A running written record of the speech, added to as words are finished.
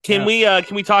Can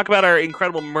we talk about our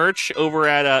incredible merch over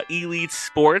at Elite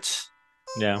Sports?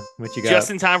 Yeah, what you got? Just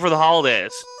in time for the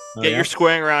holidays. Get your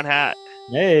squaring around hat.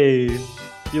 Hey,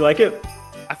 you like it?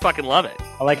 I fucking love it.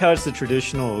 I like how it's the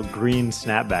traditional green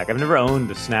snapback. I've never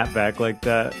owned a snapback like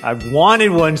that. I've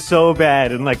wanted one so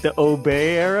bad in like the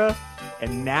Obey era,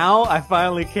 and now I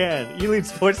finally can.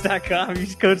 EliteSports.com.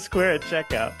 Use code SQUARE at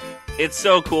checkout. It's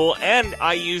so cool, and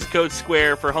I use code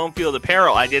SQUARE for home field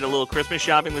apparel. I did a little Christmas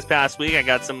shopping this past week. I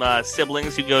got some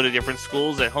siblings who go to different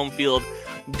schools that home field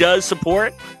does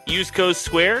support. Use code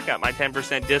SQUARE, got my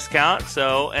 10% discount.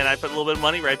 So, and I put a little bit of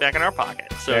money right back in our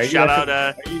pocket. So shout out.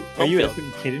 Are you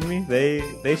kidding me?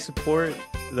 They support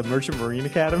the Merchant Marine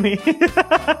Academy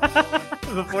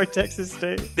before Texas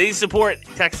State. They support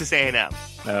Texas A&M.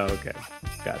 Oh, okay,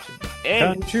 gotcha.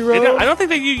 And I don't think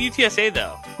they do UTSA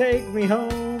though. Take me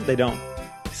home. They don't.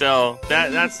 So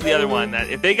that's the other one. That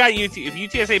if they got if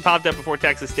UTSA popped up before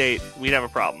Texas State, we'd have a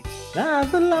problem. I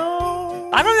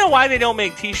belong. I don't know why they don't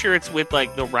make T-shirts with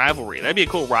like the rivalry. That'd be a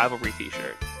cool rivalry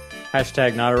T-shirt.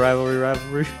 Hashtag not a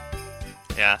rivalry.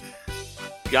 Yeah.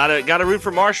 Gotta root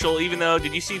for Marshall. Even though,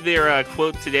 did you see their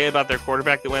quote today about their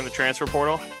quarterback that went in the transfer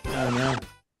portal? Oh no.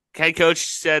 Head coach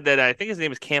said that I think his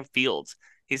name is Cam Fields.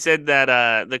 He said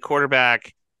that the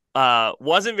quarterback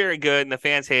wasn't very good and the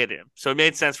fans hated him, so it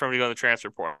made sense for him to go in the transfer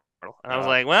portal. And I was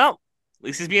like, well, at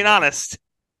least he's being honest.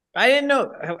 I didn't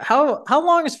know how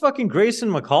long is fucking Grayson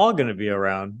McCall gonna be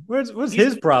around? What's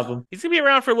his problem? He's gonna be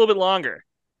around for a little bit longer.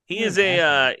 He's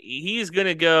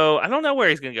gonna go. I don't know where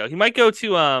he's gonna go. He might go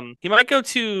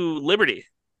to Liberty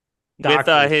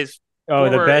with his. Oh,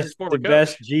 the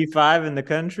best G5 in the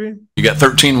country. You got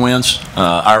 13 wins.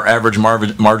 Our average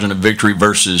margin of victory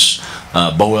versus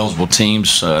bowl eligible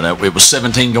teams. It was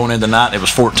 17 going into tonight. It was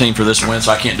 14 for this win.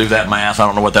 So I can't do that math. I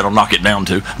don't know what that'll knock it down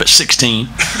to, but 16.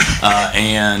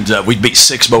 And we beat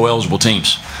 6 bowl eligible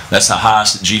teams. That's the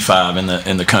highest G5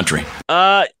 in the country.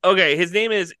 Okay, his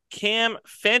name is Cam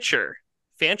Fancher.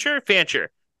 Fancher.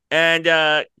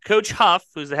 And Coach Huff,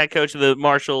 who's the head coach of the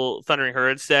Marshall Thundering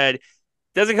Herd, said,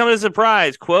 doesn't come as a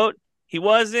surprise. Quote,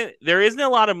 there isn't a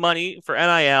lot of money for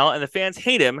NIL, and the fans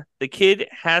hate him. The kid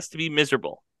has to be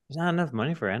miserable. There's not enough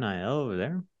money for NIL over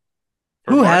there.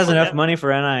 Who has enough money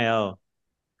for NIL?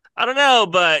 I don't know,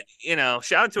 but,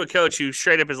 shout out to a coach who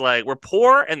straight up is like, we're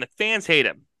poor, and the fans hate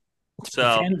him.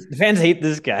 So the fans hate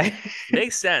this guy.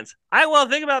 Makes sense.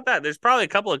 Think about that. There's probably a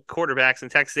couple of quarterbacks in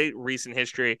Texas State recent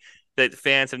history that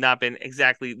fans have not been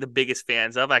exactly the biggest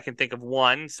fans of. I can think of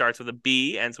one. Starts with a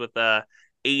B, ends with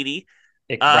 80.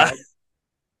 Yeah.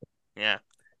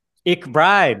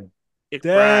 Ickbride.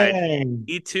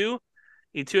 E2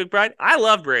 Ickbride. I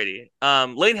love Brady.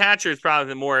 Lane Hatcher is probably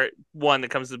the more one that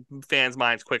comes to fans'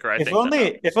 minds quicker, if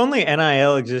only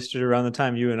NIL existed around the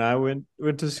time you and I went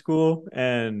to school,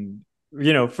 and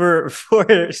for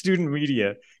student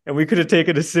media, and we could have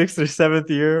taken a 6th or 7th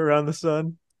year around the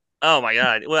sun. Oh my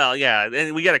God. Well, yeah.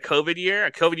 And we got a COVID year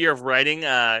of writing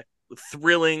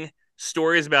thrilling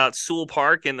stories about Sewell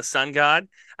Park and the Sun God.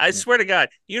 I swear to God,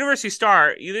 University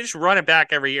Star, they just run it back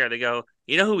every year. They go,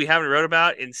 you know who we haven't wrote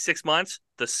about in 6 months?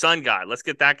 The Sun God. Let's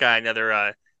get that guy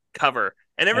another cover.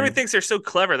 And everyone thinks they're so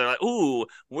clever. They're like, ooh,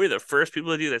 we're the first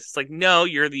people to do this. It's like, no,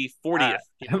 you're the 40th.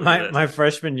 My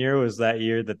freshman year was that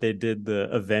year that they did the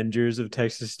Avengers of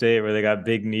Texas State, where they got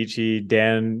Big Nietzsche,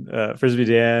 Dan, Frisbee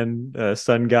Dan,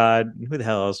 Sun God. Who the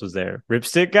hell else was there?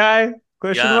 Ripstick guy?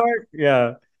 Question mark?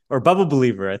 Yeah. Or Bubble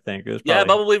Believer, I think. It was probably. Yeah,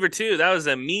 Bubble Believer too. That was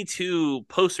a Me Too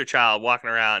poster child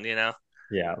walking around, Yeah.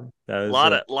 That was a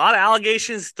lot of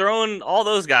allegations thrown all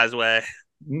those guys away.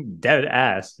 Dead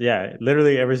ass. Yeah,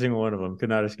 literally every single one of them could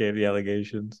not escape the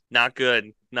allegations. Not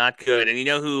good. And you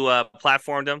know who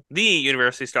platformed them? The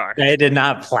University Star. They did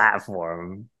not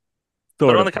platform. Put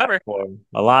him on the cover.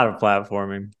 A lot of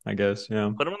platforming, I guess.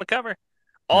 Yeah. Put him on the cover.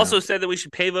 Also said that we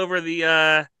should pave over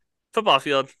the football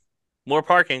field. More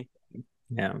parking.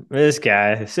 Yeah. This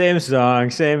guy, same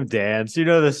song, same dance. You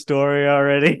know the story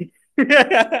already.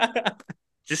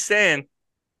 Just saying.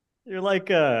 You're like,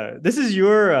 this is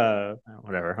your,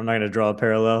 whatever. I'm not going to draw a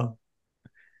parallel.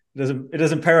 It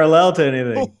doesn't parallel to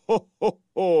anything. Ho, ho, ho,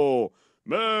 ho.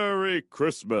 Merry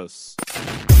Christmas.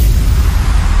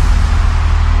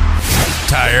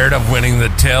 Tired of winning the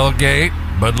tailgate,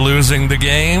 but losing the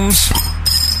games?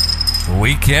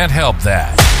 We can't help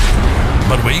that.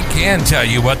 But we can tell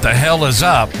you what the hell is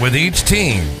up with each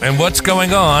team and what's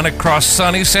going on across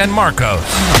sunny San Marcos.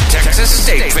 Texas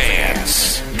State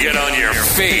fans, get on your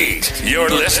feet. You're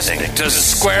listening to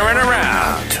Squarin'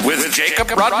 Around with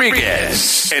Jacob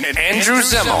Rodriguez and Andrew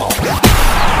Zimmel.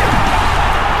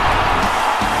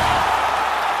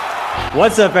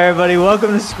 What's up, everybody?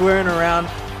 Welcome to Squarin' Around.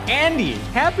 Andy,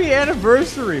 happy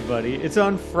anniversary, buddy. It's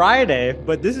on Friday,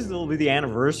 but will be the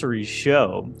anniversary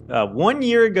show. 1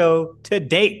 year ago to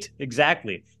date,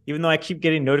 exactly. Even though I keep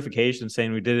getting notifications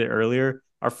saying we did it earlier,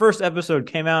 our first episode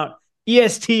came out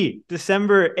EST,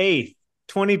 December 8th,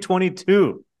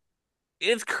 2022.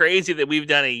 It's crazy that we've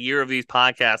done a year of these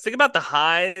podcasts. Think about the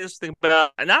highs. Think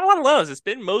about not a lot of lows. It's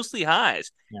been mostly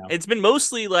highs. Yeah. It's been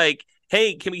mostly like,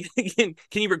 hey, can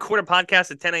you record a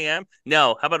podcast at 10 a.m.?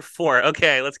 No. How about 4?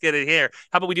 Okay, let's get it here.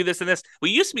 How about we do this and this?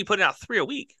 We used to be putting out 3 a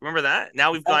week. Remember that?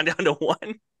 Now we've gone down to 1.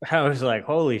 I was like,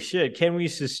 holy shit, can we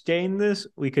sustain this?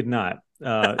 We could not.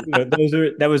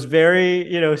 That was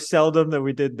very, seldom that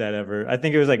we did that ever. I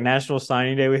think it was like National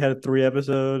Signing Day. We had 3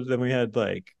 episodes. Then we had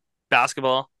like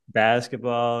basketball,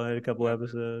 had a couple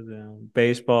episodes.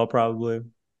 Baseball, probably.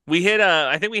 We hit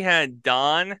I think we had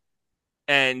Don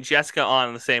and Jessica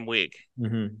on the same week.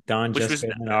 Mm-hmm. Don, which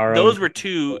Jessica, was, those were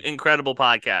 2 incredible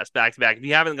podcasts back to back. If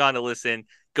you haven't gone to listen,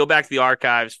 go back to the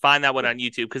archives, find that one on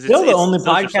YouTube because it's still the only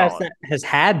podcast that has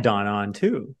had Don on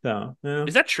too. So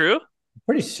is that true? I'm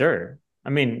pretty sure. I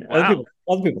mean, wow.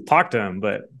 other people talk to him,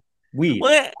 but we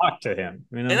talk to him.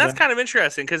 And that's kind of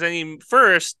interesting because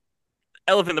first,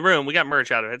 elephant in the room, we got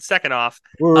merch out of it. Second off,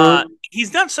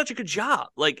 he's done such a good job.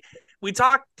 Like we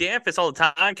talk Danfus all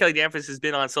the time. Kelly Danfus has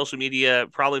been on social media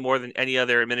probably more than any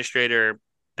other administrator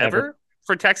ever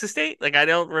for Texas State. Like I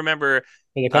don't remember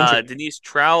Denise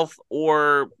Trouth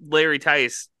or Larry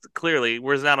Tice clearly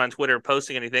was not on Twitter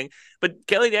posting anything, but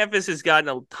Kelly Danfus has gotten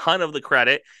a ton of the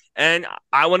credit. And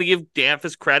I want to give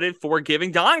Danfus credit for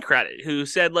giving Don credit, who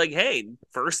said like, hey,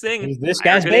 first thing, this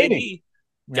guy's baby.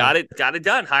 Got it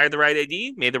done. Hired the right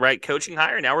AD, made the right coaching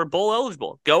hire. Now we're bowl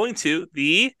eligible. Going to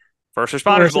the First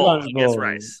Responders Bowl against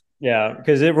Rice. Yeah,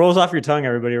 because it rolls off your tongue,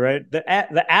 everybody, right? The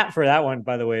app for that one,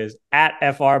 by the way, is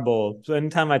 @FR Bowl. So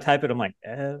anytime I type it, I'm like,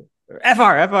 FR.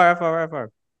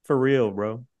 For real,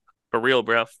 bro. For real,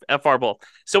 bro. FR Bowl.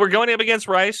 So we're going up against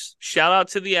Rice. Shout out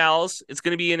to the Owls. It's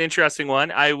going to be an interesting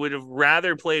one. I would have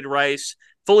rather played Rice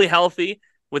fully healthy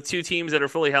with 2 teams that are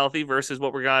fully healthy versus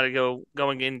what we're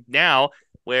going in now,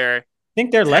 where I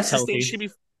think they're less healthy. Should be.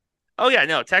 Oh yeah,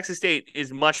 no. Texas State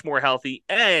is much more healthy,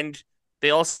 and they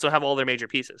also have all their major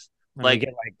pieces. And we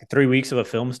get like 3 weeks of a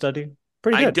film study.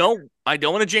 Pretty good. I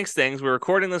don't want to jinx things. We're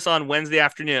recording this on Wednesday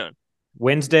afternoon.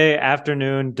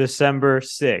 December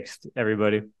 6th.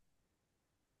 Everybody.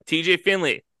 TJ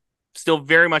Finley, still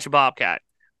very much a Bobcat.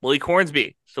 Malik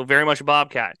Hornsby, still very much a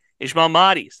Bobcat. Ishmael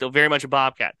Mahdi, still very much a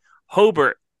Bobcat.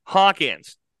 Hobart,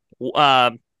 Hawkins,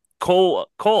 Cole,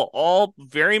 all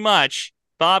very much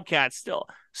Bobcats still.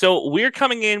 So we're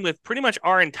coming in with pretty much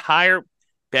our entire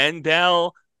Ben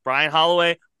Bell, Brian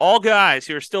Holloway, all guys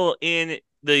who are still in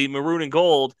the maroon and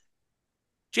gold.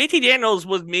 JT Daniels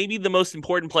was maybe the most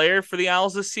important player for the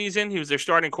Owls this season. He was their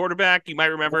starting quarterback. You might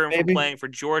remember him from playing for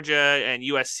Georgia and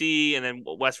USC and then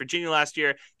West Virginia last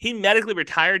year. He medically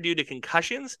retired due to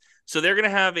concussions. So they're going to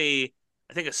have a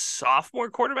sophomore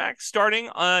quarterback starting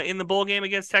in the bowl game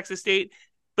against Texas State.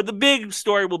 But the big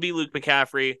story will be Luke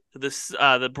McCaffrey,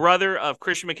 the brother of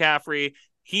Christian McCaffrey.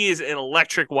 He is an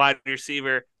electric wide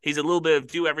receiver. He's a little bit of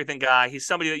do-everything guy. He's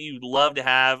somebody that you'd love to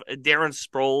have, a Darren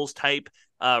Sproles type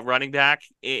running back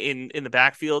in the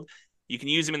backfield. You can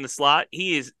use him in the slot.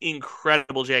 He is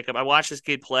incredible, Jacob. I watched this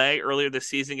kid play earlier this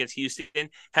season against Houston,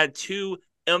 had 2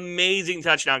 amazing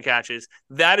touchdown catches.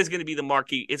 That is going to be the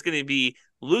marquee. It's going to be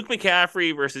Luke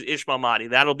McCaffrey versus Ishmael Mahdi.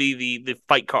 That'll be the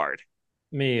fight card.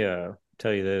 Let me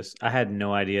tell you this. I had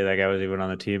no idea that guy was even on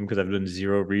the team because I've done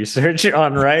zero research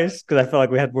on Rice because I felt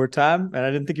like we had more time and I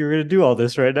didn't think you were going to do all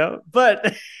this right now.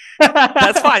 But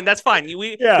That's fine.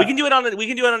 We can do it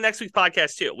on next week's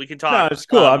podcast too. We can talk. No, it's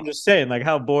cool. I'm just saying, like,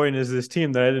 how boring is this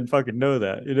team that I didn't fucking know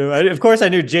that? Of course I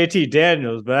knew JT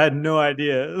Daniels, but I had no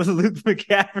idea Luke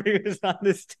McCaffrey was on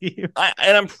this team.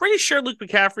 And I'm pretty sure Luke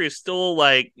McCaffrey is still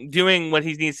like doing what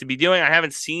he needs to be doing. I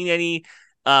haven't seen any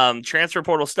transfer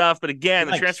portal stuff, but again,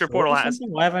 the transfer portal has.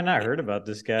 Why have I not heard about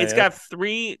this guy? It's got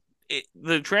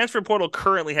the transfer portal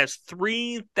currently has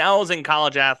 3,000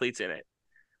 college athletes in it,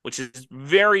 which is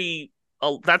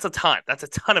that's a ton. That's a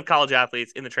ton of college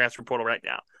athletes in the transfer portal right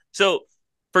now. So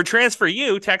for Transfer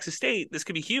U, Texas State, this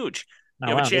could be huge.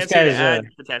 You have a chance here to add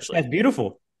potentially. That's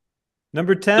beautiful.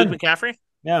 Number 10. Luke McCaffrey?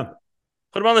 Yeah.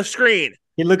 Put him on the screen.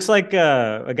 He looks like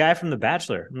a guy from The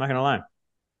Bachelor. I'm not going to lie.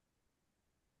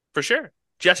 For sure.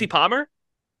 Jesse Palmer?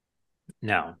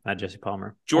 No, not Jesse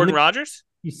Palmer. Jordan Rogers?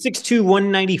 He's 6'2",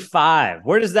 195.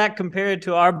 Where does that compare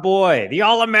to our boy, the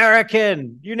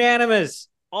All-American, unanimous,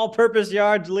 all-purpose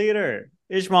yards leader,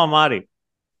 Ishmael Mahdi?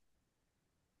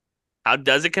 How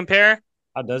does it compare?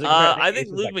 I think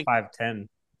Luke like 5'10",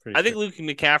 I think Luke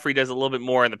McCaffrey does a little bit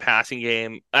more in the passing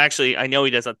game. Actually, I know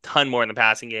he does a ton more in the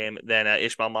passing game than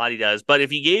Ishmael Mahdi does. But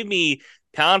if he gave me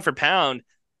pound for pound,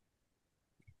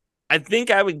 I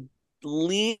think I would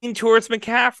lean towards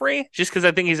McCaffrey just because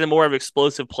I think he's a more of an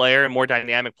explosive player and more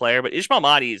dynamic player. But Ishmael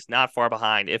Mahdi is not far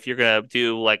behind if you're going to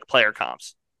do like player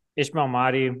comps. Ishmael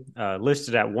Mahdi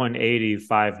listed at 180,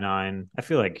 5'9". I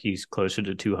feel like he's closer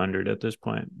to 200 at this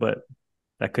point, but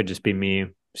that could just be me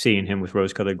seeing him with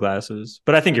rose-colored glasses.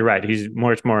 But I think you're right. He's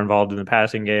much more involved in the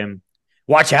passing game.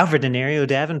 Watch out for Denario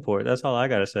Davenport. That's all I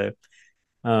got to say.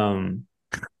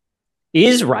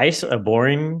 Is Rice a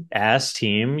boring-ass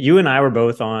team? You and I were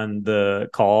both on the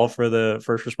call for the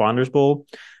First Responders Bowl.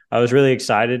 I was really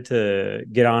excited to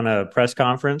get on a press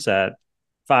conference at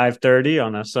 5:30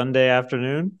 on a Sunday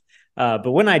afternoon.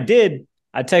 But when I did,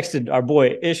 I texted our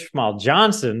boy Ishmael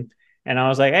Johnson, and I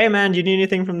was like, "Hey man, do you need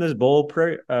anything from this bowl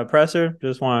presser?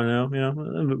 Just want to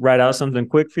know, write out something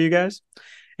quick for you guys."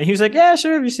 And he was like, "Yeah,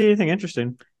 sure. If you see anything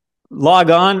interesting, log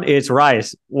on. It's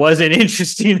Rice." Wasn't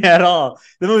interesting at all.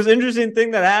 The most interesting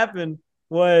thing that happened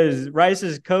was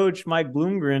Rice's coach Mike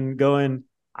Bloomgren going,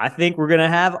 "I think we're gonna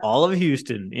have all of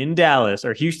Houston in Dallas,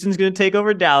 or Houston's gonna take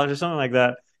over Dallas, or something like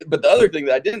that." But the other thing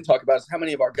that I didn't talk about is how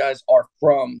many of our guys are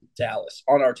from Dallas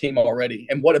on our team already,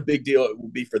 and what a big deal it will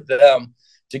be for them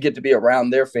to get to be around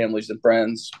their families and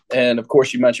friends. And, of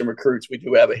course, you mentioned recruits. We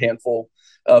do have a handful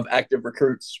of active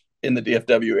recruits in the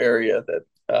DFW area that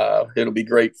it'll be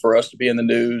great for us to be in the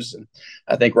news. And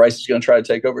I think Rice is going to try to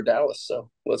take over Dallas. So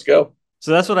let's go.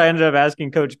 So that's what I ended up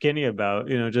asking Coach Kenny about,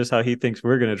 just how he thinks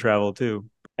we're going to travel too.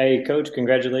 Hey, Coach,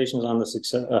 congratulations on the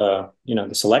success, the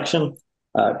selection.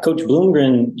 Coach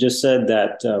Bloomgren just said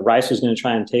that Rice was going to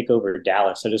try and take over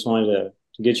Dallas. I just wanted to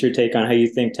get your take on how you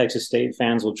think Texas State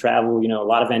fans will travel. A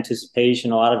lot of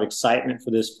anticipation, a lot of excitement for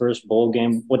this first bowl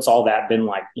game. What's all that been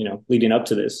like, leading up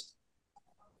to this?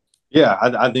 Yeah,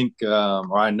 I think,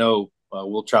 or I know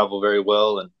we'll travel very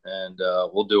well, and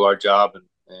we'll do our job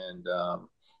and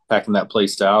packing that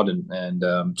place out,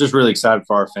 and just really excited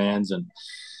for our fans, and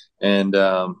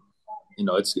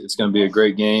it's going to be a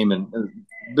great game. And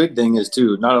big thing is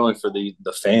too, not only for the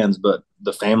fans, but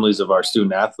the families of our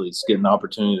student athletes getting an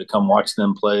opportunity to come watch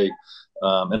them play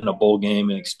in a bowl game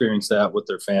and experience that with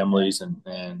their families.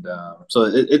 And so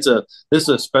this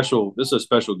is a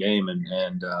special game.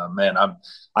 And man,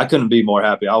 I couldn't be more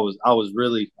happy. I was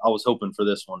hoping for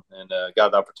this one, and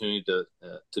got the opportunity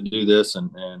to do this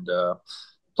and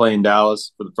play in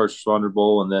Dallas for the First Responder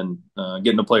Bowl, and then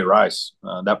getting to play Rice.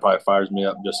 That probably fires me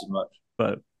up just as much.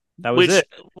 But that was it.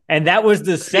 And that was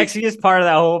the sexiest part of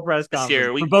that whole press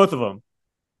conference for both of them.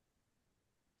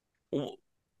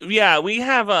 Yeah, we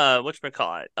have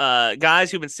whatchamacallit,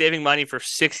 guys who've been saving money for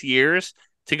 6 years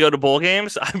to go to bowl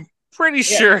games. I'm pretty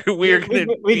sure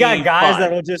we got guys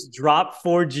that will just drop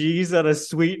 4Gs on a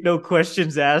suite, no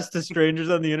questions asked, to strangers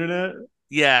on the internet.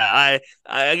 Yeah,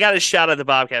 I got to shout out the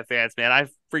Bobcat fans, man. I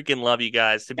freaking love you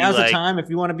guys. Now's the time if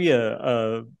you want to be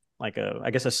a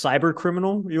cyber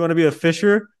criminal, you want to be a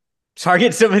fisher.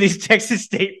 Target some of these Texas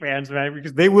State fans, man,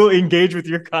 because they will engage with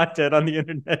your content on the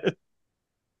internet.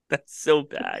 That's so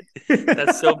bad.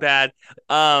 That's so bad.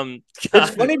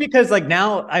 It's funny because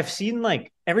now I've seen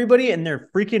everybody and their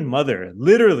freaking mother,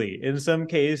 literally in some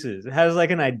cases, has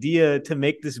an idea to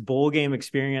make this bowl game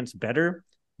experience better.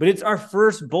 But it's our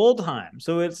first bowl time.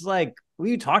 So it's what are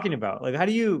you talking about? What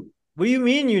do you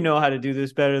mean you know how to do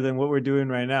this better than what we're doing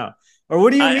right now? Or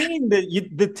what do you mean that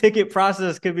the ticket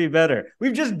process could be better?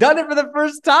 We've just done it for the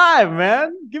first time,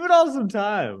 man. Give it all some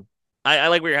time. I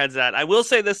like where your head's at. I will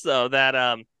say this, though,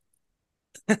 that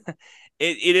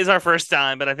it is our first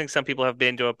time, but I think some people have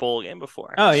been to a bowl game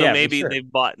before. Oh, yeah. So maybe sure.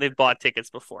 they've bought tickets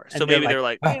before. So maybe they're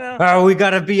like, we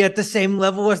got to be at the same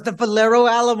level as the Valero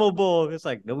Alamo Bowl. It's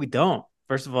no, we don't.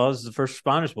 First of all, this is the First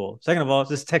Responders Bowl. Second of all,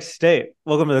 this is Texas State.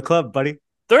 Welcome to the club, buddy.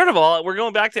 Third of all, we're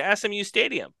going back to SMU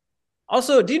Stadium.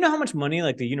 Also, do you know how much money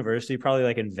the university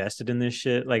probably invested in this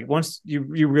shit? Once you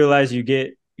realize you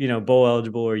get, bowl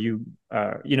eligible, or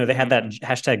they had that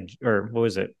hashtag, or what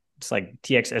was it? It's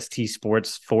TXST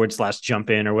Sports /jump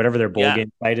in, or whatever their bowl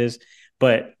game site is.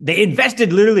 But they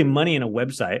invested literally money in a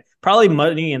website, probably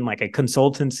money in a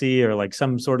consultancy or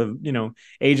some sort of,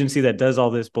 agency that does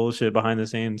all this bullshit behind the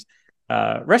scenes.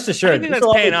 Rest assured, I think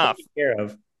that's paying off.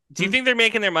 Do you think they're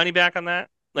making their money back on that?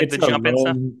 The jump in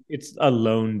stuff? It's a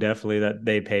loan, definitely, that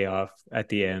they pay off at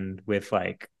the end with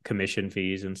commission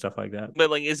fees and stuff like that.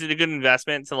 But is it a good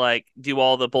investment to do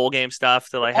all the bowl game stuff,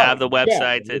 to have the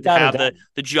website, to have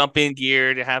the jump in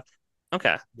gear, to have?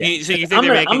 Okay. Yeah. So you think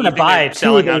I'm going to buy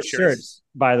 2 of those shirts.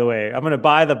 by the way. I'm gonna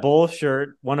buy the Bull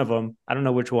shirt, one of them. I don't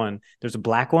know which one. There's a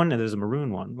black one and there's a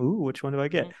maroon one. Ooh, which one do I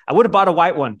get? I would have bought a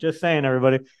white one. Just saying,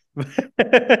 everybody.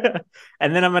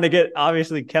 And then I'm gonna get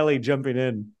obviously Kelly jumping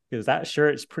in because that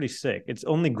shirt is pretty sick. It's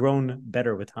only grown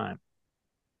better with time.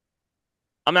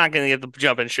 I'm not gonna get the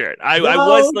jumping shirt. I No,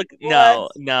 was looking. No,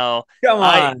 what? no. Come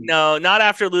on. No, not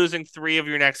after losing 3 of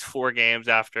your next 4 games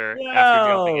after jumping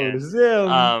No, in.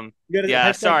 Zim. You gotta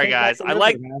Yeah, hashtag sorry take back guys. the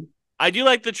river, man. I do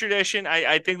like the tradition.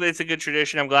 I think that it's a good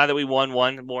tradition. I'm glad that we won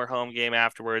one more home game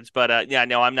afterwards. But yeah,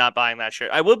 no, I'm not buying that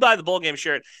shirt. I would buy the bowl game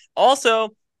shirt. Also,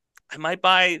 I might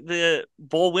buy the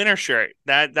bowl winner shirt.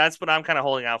 That's what I'm kind of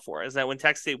holding out for. Is that when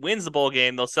Texas State wins the bowl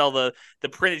game, they'll sell the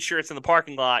printed shirts in the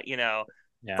parking lot.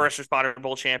 Yeah. First responder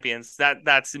bowl champions.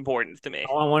 That's important to me.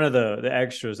 I want one of the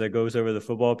extras that goes over the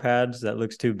football pads that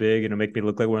looks too big and it'll make me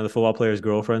look like one of the football players'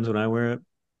 girlfriends when I wear it.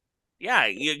 Yeah,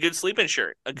 a good sleeping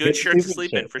shirt. A good shirt to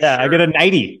sleep in for yeah, sure. I get a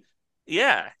nightie.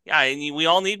 Yeah, and we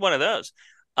all need one of those.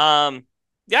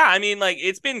 Yeah, I mean, like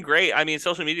it's been great. I mean,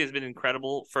 social media has been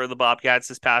incredible for the Bobcats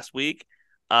this past week.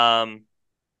 I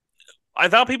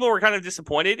thought people were kind of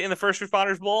disappointed in the First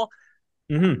Responders Bowl.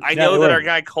 Mm-hmm. I know that our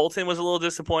guy Colton was a little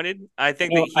disappointed. I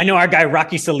know our guy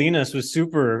Rocky Salinas was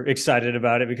super excited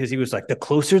about it because he was like, the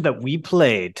closer that we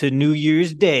play to New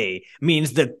Year's Day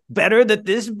means the better that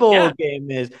this bowl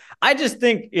game is. I just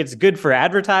think it's good for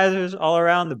advertisers all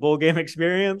around the bowl game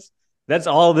experience. That's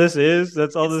all this is.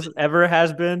 That's all this ever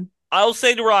has been. I'll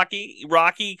say to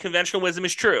Rocky, conventional wisdom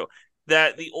is true.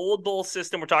 That the old bowl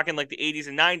system, we're talking like the 80s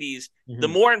and 90s, the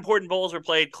more important bowls were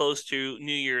played close to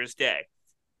New Year's Day.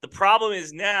 The problem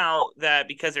is now that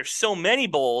because there's so many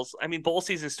bowls, I mean, bowl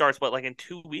season starts, like in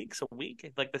 2 weeks, a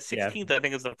week? Like the 16th, I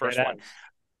think is the first one.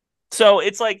 So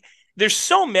it's like there's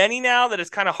so many now that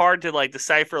it's kind of hard to like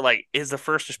decipher, like, is the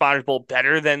First Responders Bowl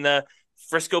better than the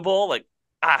Frisco Bowl? Like,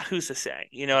 who's to say?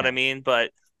 You know what I mean? But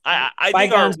I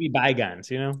think bygones be bygones,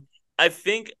 you know? I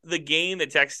think the game that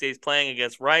Texas State is playing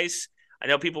against Rice, I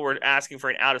know people were asking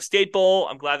for an out-of-state bowl.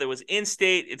 I'm glad that it was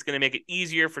in-state. It's going to make it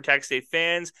easier for Texas State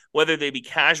fans, whether they be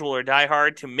casual or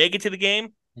diehard, to make it to the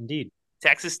game. Indeed.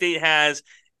 Texas State has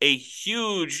a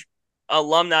huge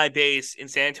alumni base in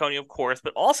San Antonio, of course,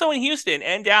 but also in Houston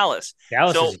and Dallas.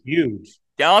 Dallas is huge.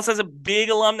 Dallas has a big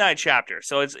alumni chapter,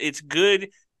 so it's good.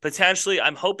 Potentially,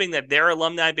 I'm hoping that their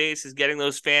alumni base is getting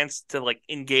those fans to like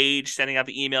engage, sending out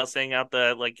the emails, sending out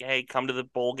the like, hey, come to the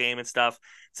bowl game and stuff.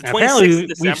 It's the 26th of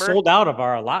December. We've sold out of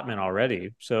our allotment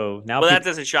already, so now. Well, that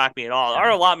doesn't shock me at all.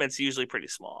 Our allotment's usually pretty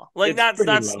small. Like not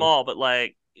small, but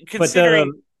like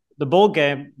considering. But the bowl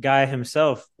game guy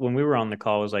himself, when we were on the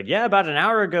call, was like, "Yeah, about an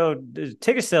hour ago, the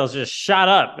ticket sales just shot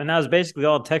up, and that was basically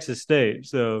all Texas State."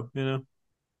 So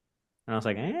And I was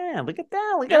like, look at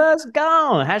that. Look at us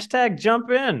go. Hashtag jump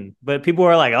in. But people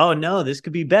were like, oh, no, this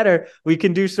could be better. We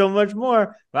can do so much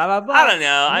more. Blah, blah, blah. I don't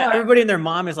know. Everybody and their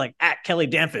mom is like, at Kelly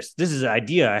Damphus, this is an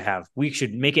idea I have. We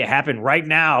should make it happen right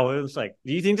now. It was like,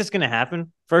 do you think that's going to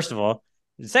happen? First of all.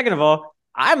 Second of all,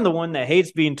 I'm the one that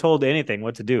hates being told anything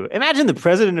what to do. Imagine the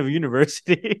president of a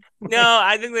university. No,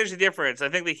 I think there's a difference. I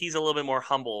think that he's a little bit more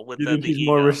humble with the he's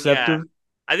more receptive? Yeah.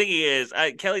 I think he is.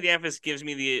 Kelly Damphus gives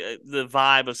me the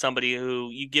vibe of somebody who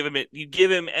you give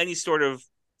him any sort of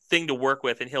thing to work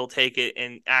with, and he'll take it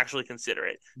and actually consider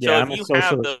it. Yeah, so I'm a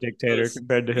socialist dictator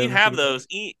compared to him. You have those.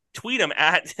 Tweet them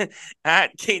at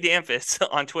K Damphus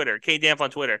on Twitter. K Damp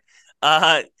on Twitter.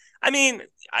 I mean,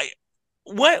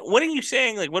 what are you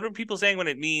saying? Like, what are people saying when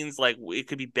it means like it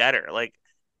could be better? Like,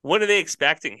 what are they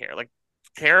expecting here? Like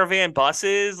caravan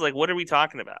buses? Like, what are we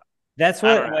talking about? That's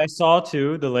what I saw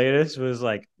too. The latest was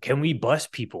like, can we bus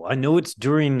people? I know it's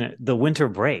during the winter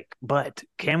break, but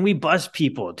can we bus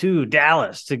people to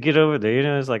Dallas to get over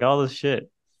there? It's like all this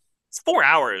shit. It's 4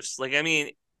 hours. Like, I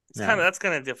mean, that's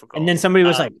kind of difficult. And then somebody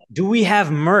was like, do we have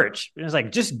merch? And it's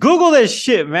like, just Google this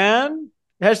shit, man.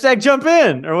 Hashtag jump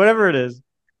in or whatever it is.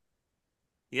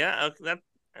 Yeah,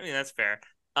 that's fair.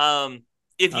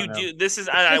 If you do, this is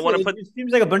I want to put. It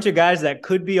seems like a bunch of guys that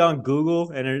could be on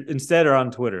Google and instead are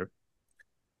on Twitter.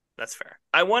 That's fair.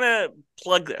 I want to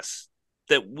plug this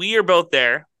that we are both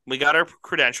there. We got our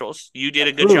credentials. You did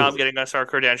a good job getting us our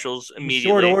credentials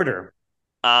immediately. Short order.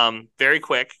 Very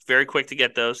quick to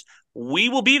get those. We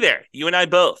will be there. You and I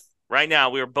both. Right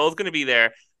now, we are both going to be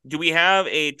there. Do we have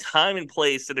a time and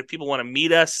place that if people want to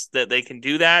meet us, that they can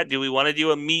do that? Do we want to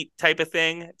do a meet type of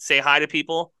thing? Say hi to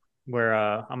people? Where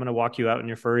I'm going to walk you out in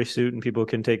your furry suit and people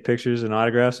can take pictures and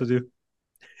autographs with you.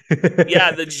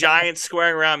 Yeah, the giant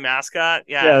squaring around mascot.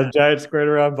 Yeah, the giant squaring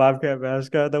around Bobcat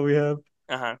mascot that we have.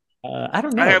 Uh-huh. I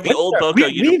don't know. I have the old Boco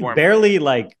uniform. We barely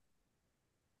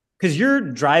because you're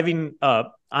driving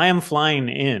up. I am flying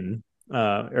in.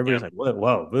 Everybody's like,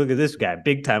 whoa, look at this guy,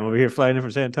 big time over here flying in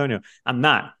from San Antonio. I'm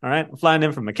not. All right, I'm flying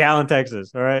in from McAllen,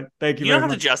 Texas. All right, thank you You don't very have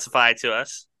much. to justify it to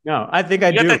us. No, I think I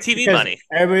You got do that TV because money.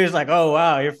 everybody's like, oh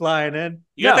wow, you're flying in.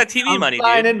 You got No, that TV I'm money,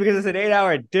 flying dude. in because it's an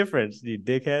 8-hour difference. You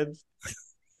dickheads.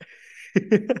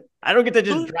 I don't get to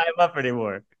just drive up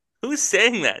anymore. Who's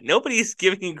saying that? Nobody's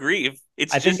giving you grief.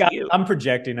 It's I think just you. I'm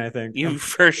projecting. I think You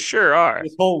for sure are.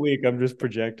 this whole week I'm just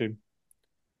projecting.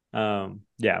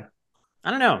 Yeah. I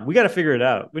don't know. We got to figure it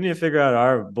out. We need to figure out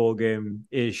our bowl game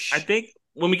ish. I think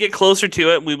when we get closer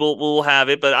to it, we'll have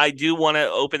it. But I do want to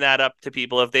open that up to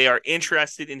people if they are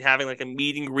interested in having like a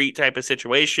meet and greet type of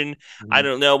situation. Mm-hmm. I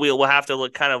don't know. We'll have to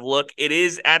look. It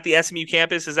is at the SMU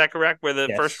campus. Is that correct? Where the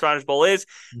First Responders Bowl is.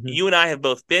 Mm-hmm. You and I have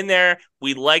both been there.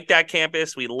 We like that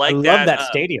campus. We like I love that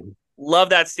stadium. Love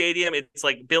that stadium. It's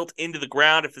like built into the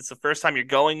ground. If it's the first time you're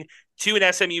going to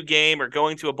an SMU game or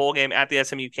going to a bowl game at the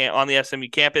SMU on the SMU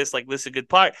campus, like this is a good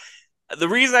part. The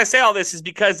reason I say all this is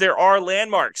because there are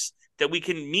landmarks that we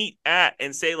can meet at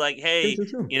and say like, hey,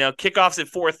 kickoff's at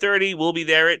 4:30. We'll be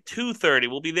there at 2:30.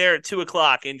 We'll be there at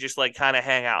 2:00 and just like kind of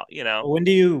hang out. When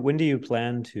do you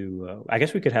plan to? I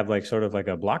guess we could have like sort of like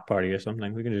a block party or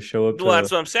something. We can just show up. Well, that's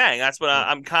what I'm saying. That's what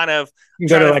I'm kind of. You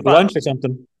can go to like lunch or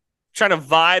something. Trying to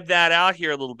vibe that out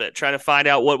here a little bit, trying to find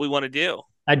out what we want to do.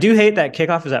 I do hate that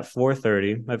kickoff is at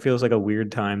 4:30. That feels like a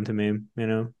weird time to me,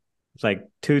 It's like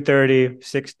 2:30,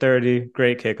 6:30,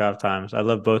 great kickoff times. I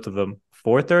love both of them.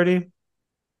 4:30?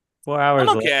 4 hours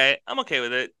I'm okay. I'm okay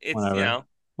with it. It's, whatever. I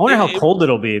wonder how cold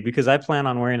it'll be because I plan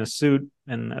on wearing a suit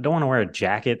and I don't want to wear a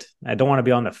jacket. I don't want to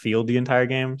be on the field the entire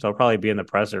game, so I'll probably be in the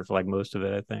presser for like most of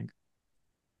it, I think.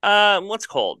 What's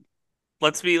cold?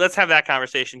 Let's have that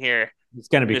conversation here. It's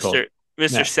gonna be cold.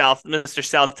 Mr.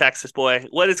 South Texas boy.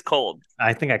 What is cold?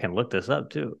 I think I can look this up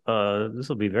too. This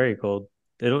will be very cold.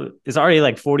 It's already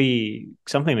like 40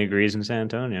 something degrees in San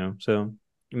Antonio. So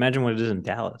imagine what it is in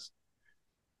Dallas.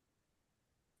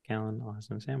 Callan,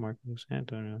 Austin, San Marcos, San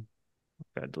Antonio.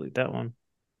 Gotta delete that one.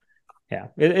 Yeah,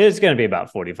 it's gonna be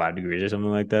about 45 degrees or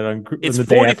something like that. It's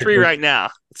 43 right now.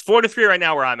 It's 43 right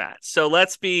now where I'm at. So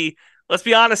let's be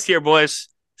honest here, boys.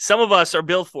 Some of us are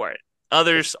built for it.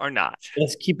 Others are not.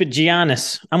 Let's keep it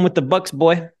Giannis. I'm with the Bucks,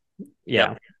 boy.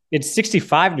 Yeah. Yep. It's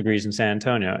 65 degrees in San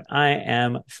Antonio. I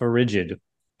am frigid.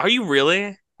 Are you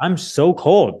really? I'm so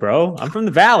cold, bro. I'm from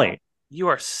the Valley. You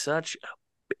are such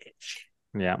a bitch.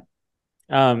 Yeah.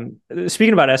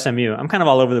 Speaking about SMU, I'm kind of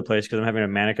all over the place because I'm having a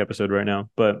manic episode right now.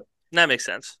 But that makes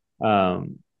sense.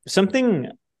 Something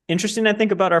interesting I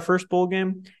think about our first bowl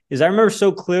game is I remember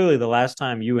so clearly the last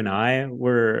time you and I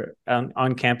were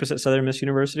on campus at Southern Miss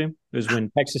University. It was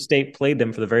when Texas State played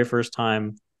them for the very first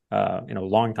time in a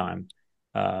long time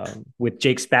with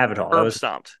Jake Spavital.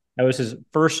 That was his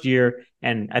first year,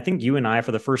 and I think you and I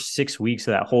for the first 6 weeks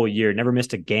of that whole year never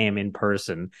missed a game in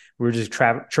person. We were just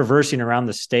traversing around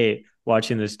the state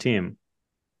watching this team.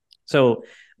 So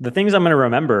the things I'm going to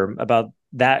remember about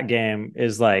that game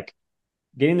is like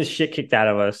getting the shit kicked out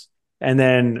of us, and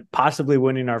then possibly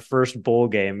winning our first bowl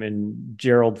game in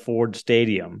Gerald Ford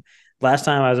Stadium. Last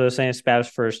time, as I was saying, Spav's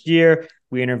first year,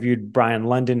 we interviewed Brian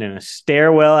London in a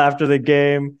stairwell after the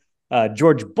game.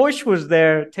 George Bush was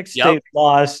there. Texas State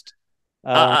lost.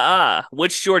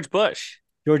 Which George Bush?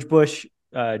 George Bush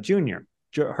Jr.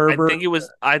 Herbert. I think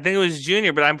it was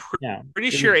Jr., but I'm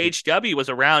pretty sure HW was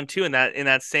around too in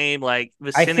that same like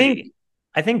vicinity.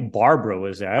 I think Barbara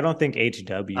was there. I don't think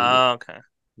HW. Oh, okay.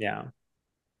 Yeah.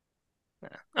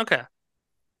 Okay.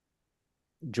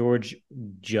 George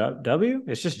W?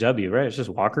 It's just W, right? It's just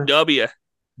Walker. W.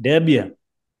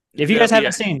 If you guys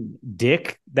haven't seen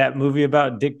Dick, that movie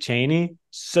about Dick Cheney,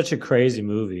 such a crazy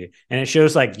movie. And it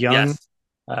shows like young.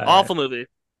 Awful movie.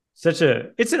 It's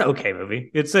an okay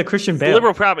movie. It's a Christian Bale.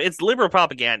 It's liberal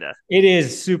propaganda. It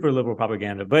is super liberal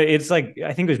propaganda, but it's like,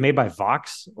 I think it was made by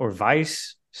Vox or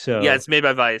Vice. So yeah, it's made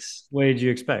by Vice. What did you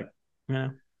expect? Yeah,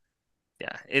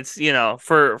 it's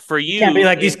for you. Can't be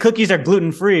like these cookies are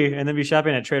gluten free and then be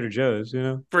shopping at Trader Joe's.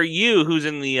 For you, who's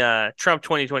in the Trump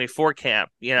 2024 camp,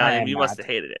 you must have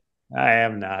hated it. I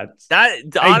am not. That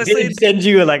honestly, I did send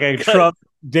you like a Trump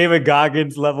David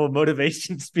Goggins level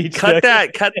motivation speech. Cut.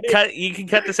 You can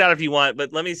cut this out if you want,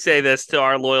 but let me say this to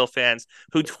our loyal fans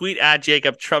who tweet at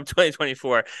Jacob Trump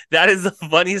 2024. That is the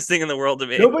funniest thing in the world to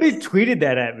me. Nobody tweeted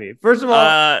that at me. First of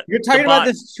all, you're talking about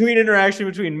this tweet interaction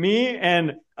between me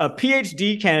and a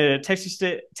PhD candidate at Texas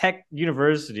State Tech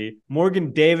University,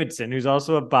 Morgan Davidson, who's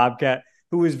also a Bobcat,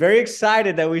 who was very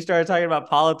excited that we started talking about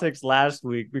politics last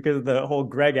week because of the whole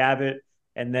Greg Abbott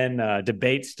and then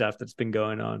debate stuff that's been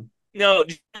going on. No,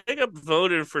 Jacob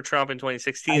voted for Trump in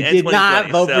 2016. I did not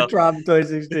vote for Trump in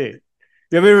 2016.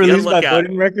 You want me to Be on release the my lookout.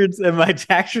 voting records and my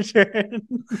tax return?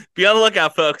 Be on the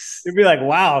lookout, folks. You'd be like,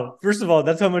 wow. First of all,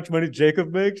 that's how much money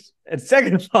Jacob makes. And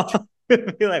second of all,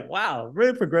 you'd be like, wow,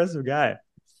 really progressive guy.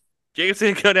 Jacob's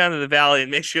gonna go down to the valley and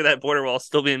make sure that border wall's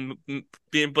still being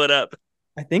put up.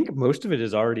 I think most of it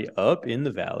is already up in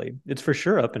the valley. It's for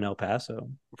sure up in El Paso.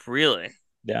 Really?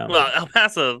 Yeah. Well, El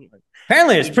Paso.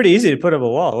 Apparently, it's pretty easy to put up a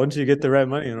wall once you get the right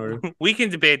money in order. We can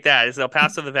debate that. Is El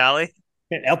Paso the valley?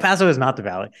 El Paso is not the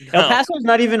valley. No. El Paso is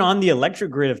not even on the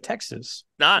electric grid of Texas.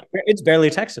 Not. It's barely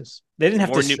Texas. They didn't have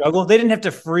More to new- struggle. They didn't have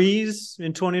to freeze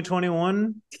in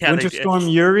 2021. Yeah, Winter they did. Storm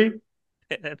Uri.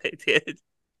 They did.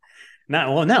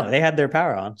 No, they had their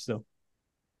power on still.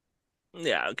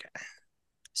 Yeah. Okay.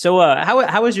 So,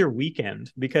 how was your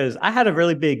weekend? Because I had a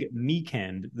really big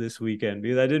weekend this weekend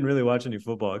because I didn't really watch any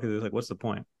football because it was like, what's the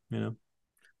point? You know,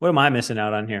 what am I missing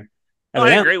out on here? Oh,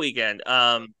 I had a great weekend.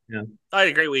 Yeah. I had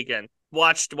a great weekend.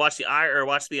 Watched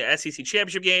the SEC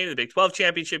championship game, the Big 12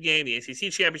 championship game, the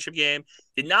ACC championship game.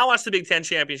 Did not watch the Big 10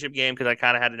 championship game because I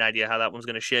kind of had an idea how that one was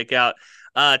going to shake out.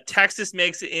 Texas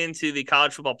makes it into the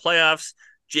college football playoffs.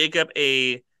 Jacob,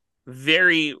 a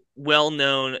very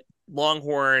well-known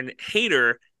Longhorn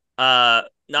hater, not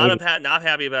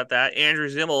happy about that. Andrew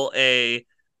Zimmel, a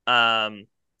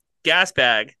gas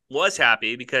bag, was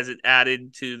happy because it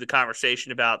added to the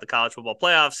conversation about the college football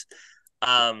playoffs.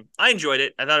 I enjoyed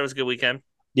it. I thought it was a good weekend.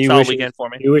 Solid weekend for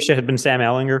me. You wish it had been Sam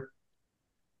Ellinger?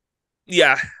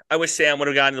 Yeah, I wish Sam would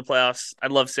have gotten to the playoffs. I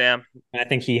love Sam. I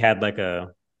think he had like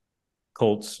a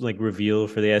Colts like reveal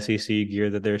for the SEC gear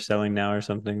that they're selling now or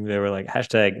something. They were like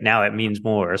hashtag now it means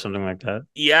more or something like that.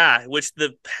 Yeah, which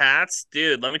the hats,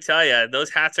 dude, let me tell you,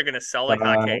 those hats are going to sell like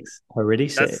hotcakes. Already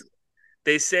say.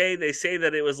 They say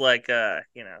that it was like there's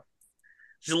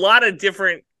a lot of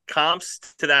different comps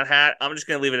to that hat. I'm just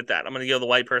going to leave it at that. I'm going to go the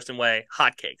white person way.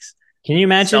 Hotcakes. Can you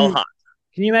imagine? Sell hot.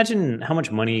 Can you imagine how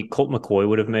much money Colt McCoy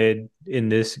would have made in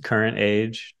this current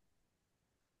age?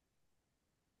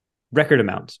 Record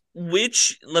amounts.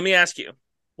 Let me ask you,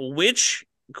 which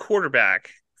quarterback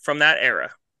from that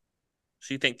era?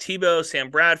 So you think Tebow, Sam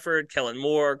Bradford, Kellen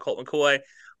Moore, Colt McCoy,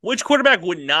 which quarterback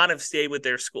would not have stayed with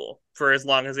their school for as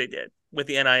long as they did with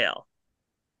the NIL?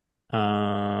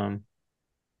 I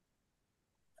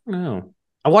don't know.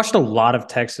 I watched a lot of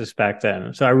Texas back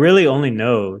then, so I really only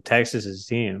know Texas's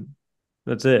team.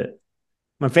 That's it.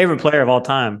 My favorite player of all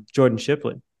time, Jordan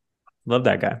Shipley. Love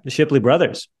that guy. The Shipley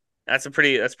brothers. That's a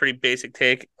pretty basic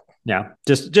take. Yeah,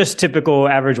 just typical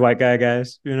average white guy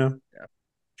guys, you know. Yeah,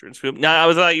 Jordan Swoop. No,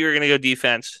 I thought you were gonna go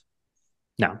defense.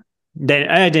 No,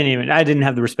 I didn't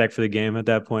have the respect for the game at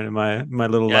that point in my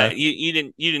little life. You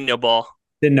didn't know ball.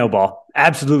 Didn't know ball.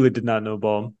 Absolutely did not know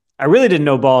ball. I really didn't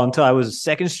know ball until I was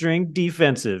second string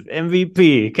defensive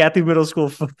MVP, Cathy Middle School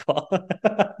football.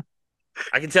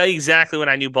 I can tell you exactly when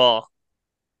I knew ball.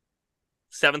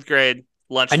 7th grade.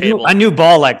 Lunch table. I knew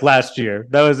ball like last year.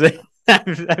 That was it.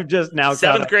 I've just now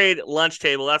 7th grade lunch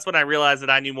table. That's when I realized that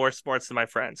I knew more sports than my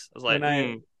friends. I was like,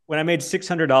 when I made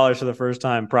 $600 for the first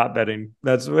time prop betting,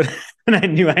 that's when I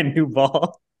knew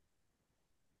ball.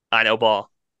 I know ball.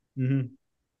 Mm-hmm.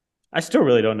 I still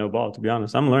really don't know ball, to be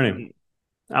honest. I'm learning.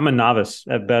 I'm a novice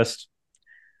at best.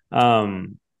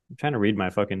 I'm trying to read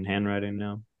my fucking handwriting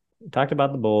now. We talked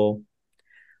about the bowl.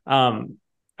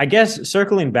 I guess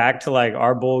circling back to like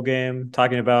our bowl game,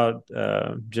 talking about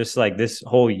just like this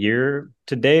whole year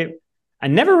to date, I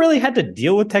never really had to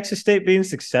deal with Texas State being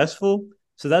successful.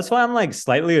 So that's why I'm like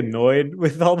slightly annoyed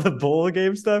with all the bowl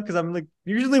game stuff because I'm like,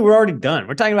 usually we're already done.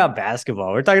 We're talking about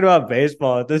basketball. We're talking about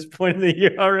baseball at this point in the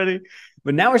year already.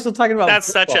 But now we're still talking about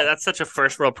football. That's such a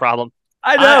first world problem.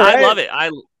 I know. I love it.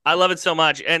 I love it so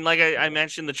much. And like I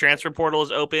mentioned, the transfer portal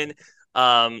is open.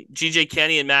 GJ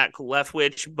Kenny and Matt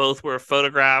Leftwich both were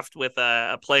photographed with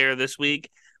a player this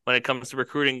week when it comes to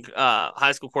recruiting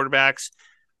high school quarterbacks.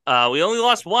 We only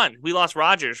lost one. We lost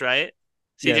Rogers, right?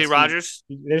 CJ Rogers.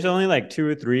 There's only like 2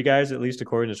 or 3 guys, at least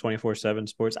according to 24/7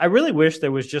 Sports. I really wish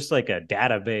there was just like a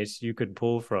database you could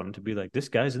pull from to be like, this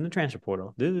guy's in the transfer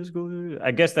portal.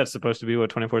 I guess that's supposed to be what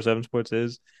 24/7 Sports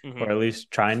is, or at least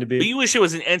trying to be. But you wish it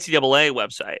was an NCAA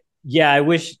website. Yeah, I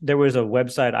wish there was a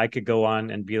website I could go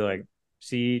on and be like,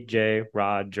 CJ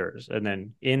Rogers, and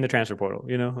then in the transfer portal,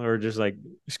 you know, or just like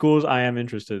schools I am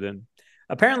interested in.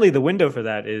 Apparently, the window for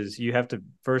that is you have to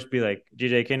first be like,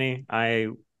 GJ Kinney, I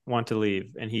want to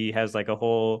leave. And he has like a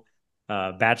whole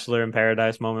Bachelor in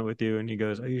Paradise moment with you. And he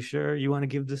goes, are you sure you want to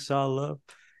give this all up?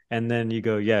 And then you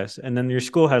go, yes. And then your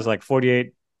school has like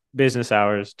 48 business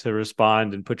hours to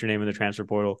respond and put your name in the transfer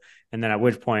portal. And then at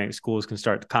which point schools can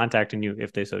start contacting you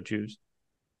if they so choose.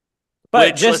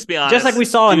 But just, let's be honest, just like we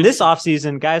saw in this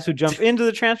offseason, guys who jump into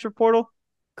the transfer portal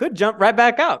could jump right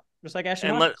back out. just like Ashton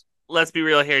And Hawkins. let's be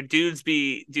real here. Dudes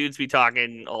be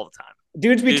talking all the time.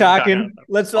 Dudes be talking.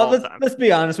 Let's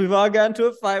be honest. We've all gotten into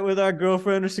a fight with our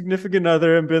girlfriend or significant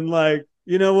other and been like,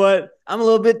 you know what? I'm a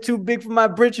little bit too big for my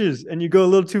britches. And you go a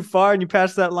little too far and you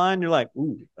pass that line. You're like,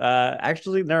 ooh,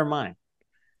 actually, never mind.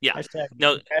 Yeah. Hashtag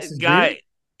No,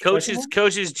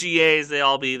 coaches, GAs, they're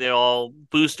all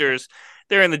boosters.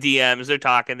 They're in the DMs. They're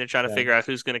talking. They're trying to figure out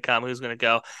who's going to come, who's going to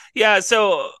go. Yeah.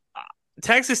 So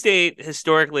Texas State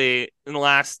historically in the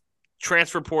last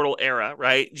transfer portal era,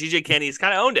 right? GJ Kenny's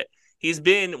kind of owned it. He's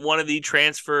been one of the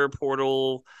transfer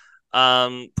portal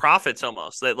prophets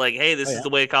almost. That like, hey, this is the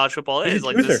way college football is.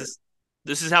 Like this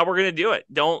is how we're gonna do it.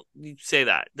 Don't say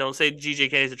that. Don't say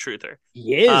GJ Kenny's a truther.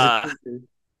 He is.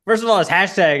 First of all, his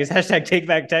hashtag Take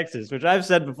Back Texas, which I've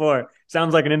said before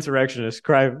sounds like an insurrectionist.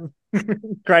 Cry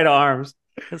to arms.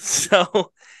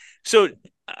 So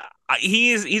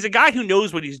he's a guy who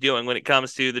knows what he's doing when it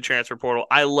comes to the transfer portal.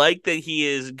 I like that he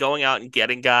is going out and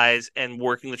getting guys and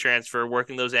working the transfer,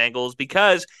 working those angles,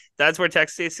 because that's where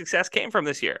Texas State's success came from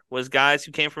this year, was guys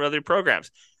who came from other programs.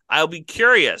 I'll be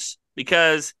curious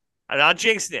because I'm not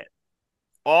jinxing it.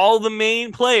 All the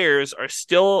main players are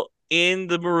still in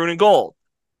the maroon and gold.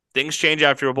 Things change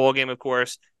after a bowl game, of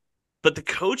course, but the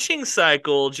coaching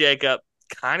cycle, Jacob,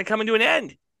 kind of coming to an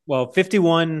end. Well,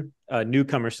 51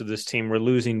 newcomers to this team. We're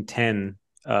losing 10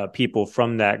 people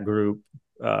from that group,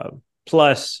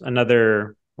 plus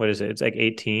another, what is it? It's like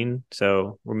 18.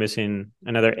 So we're missing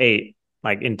another 8,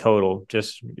 like in total,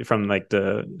 just from like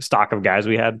the stock of guys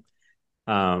we had.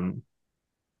 So,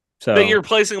 but you're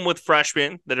replacing them with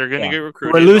freshmen that are going to get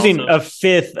recruited. We're losing a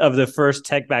fifth of the first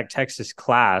Tech Back Texas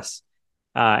class,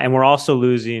 and we're also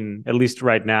losing, at least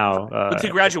right now, to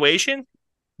graduation.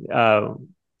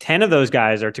 10 of those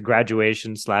guys are to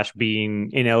graduation /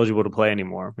 being ineligible to play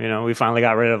anymore. You know, we finally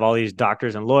got rid of all these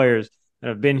doctors and lawyers that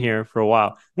have been here for a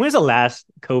while. When's the last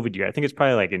COVID year? I think it's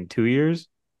probably like in 2 years.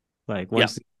 Like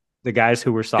once the guys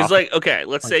who were soft. It's like, okay,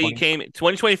 let's say you came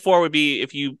 2024 would be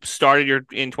if you started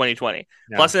in 2020,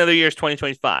 plus another year is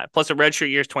 2025, plus a redshirt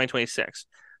year is 2026.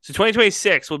 So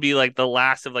 2026 will be like the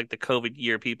last of like the COVID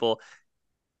year people,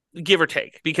 give or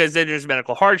take, because then there's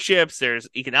medical hardships, there's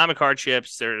economic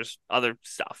hardships, there's other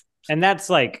stuff. And that's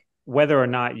like whether or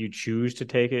not you choose to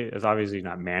take it is obviously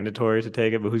not mandatory to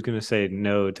take it, but who's going to say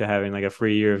no to having like a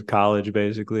free year of college,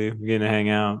 basically? You're going to hang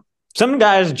out. Some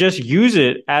guys just use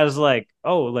it as like,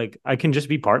 oh, like I can just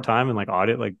be part-time and like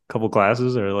audit like a couple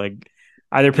classes or like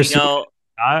either pursue or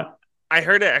not. I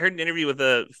heard an interview with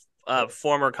a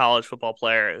former college football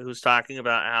player who's talking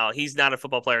about how he's not a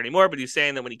football player anymore, but he's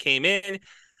saying that when he came in,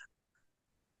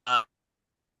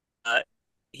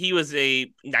 he was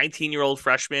a 19-year-old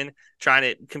freshman trying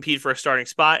to compete for a starting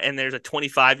spot, and there's a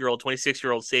 25-year-old,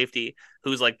 26-year-old safety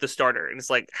who's like the starter, and it's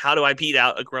like, how do I beat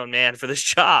out a grown man for this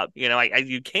job? You know,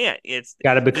 you can't. It's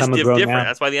got to become a grown man.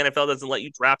 That's why the NFL doesn't let you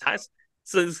draft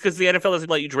So it's because the NFL doesn't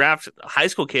let you draft high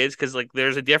school kids because like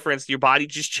there's a difference. Your body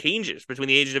just changes between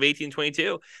the ages of 18 and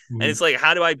 22. And it's like,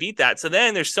 how do I beat that? So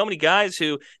then there's so many guys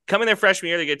who come in their freshman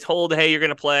year, they get told, hey, you're going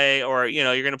to play, or, you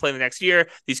know, you're going to play the next year.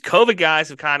 These COVID guys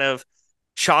have kind of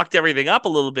chalked everything up a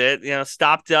little bit, you know,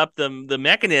 stopped up the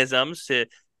mechanisms to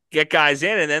get guys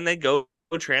in, and then they go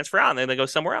transfer out and then they go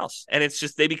somewhere else. And it's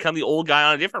just, they become the old guy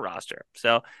on a different roster.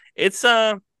 So it's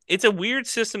a weird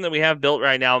system that we have built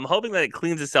right now. I'm hoping that it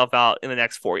cleans itself out in the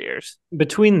next 4 years.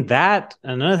 Between that,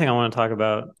 another thing I want to talk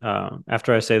about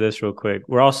after I say this real quick,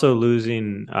 we're also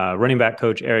losing running back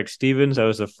coach Eric Stevens. That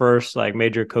was the first like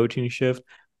major coaching shift.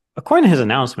 According to his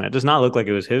announcement, it does not look like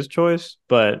it was his choice,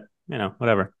 but you know,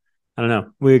 whatever. I don't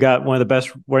know. We got one of the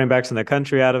best running backs in the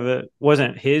country out of it.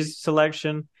 Wasn't his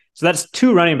selection. So that's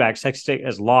 2 running backs Texas State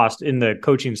has lost in the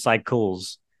coaching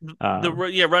cycles.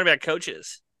 Running back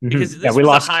coaches. Because we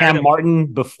lost Cam Martin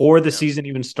before the season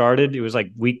even started. It was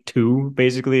like week 2,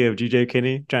 basically, of GJ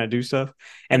Kinney trying to do stuff,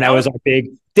 and that was our big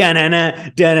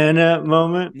da-na-na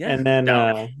moment. Yeah. And then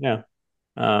that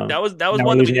was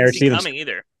one that we didn't see coming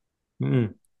either.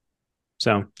 Mm-hmm.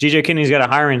 So GJ Kinney's got a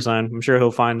hiring sign. I'm sure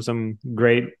he'll find some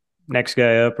great next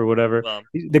guy up or whatever. Well,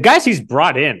 the guys he's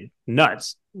brought in,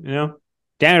 nuts. You know,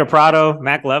 Daniel Prado,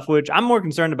 Mac Leftwich. I'm more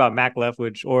concerned about Mac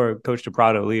Leftwich or Coach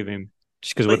DePrado leaving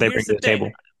just because what they bring to the table.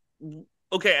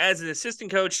 Okay, as an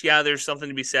assistant coach, yeah, there's something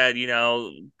to be said. You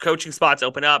know, coaching spots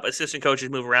open up. Assistant coaches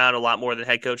move around a lot more than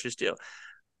head coaches do.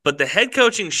 But the head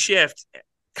coaching shift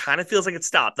kind of feels like it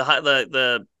stopped.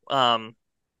 The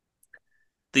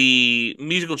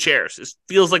musical chairs. It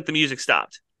feels like the music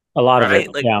stopped. A lot of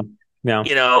it, like, yeah.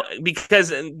 You know,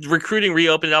 because recruiting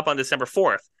reopened up on December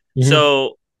 4th. Mm-hmm.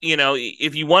 So, you know,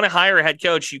 if you want to hire a head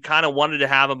coach, you kind of wanted to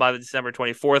have him by the December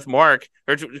 24th mark,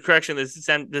 or correction,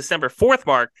 the December 4th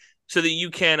mark, so that you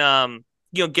can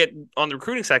get on the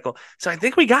recruiting cycle. So I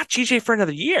think we got GJ for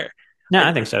another year. No,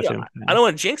 I think so too. I don't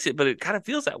want to jinx it, but it kind of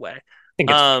feels that way.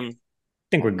 I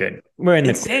think we're good. We're in the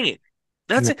insane.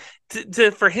 That's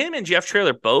it. For him and Jeff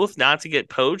Traylor both not to get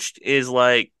poached is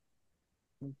like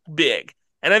big.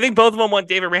 And I think both of them want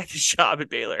David Randy's job at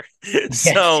Baylor.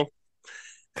 So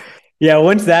yeah,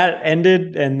 once that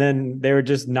ended and then they were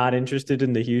just not interested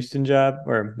in the Houston job,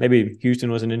 or maybe Houston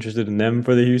wasn't interested in them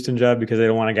for the Houston job because they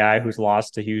don't want a guy who's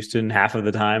lost to Houston half of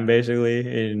the time, basically,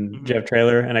 in Jeff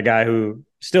Traylor, and a guy who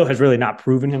still has really not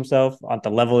proven himself at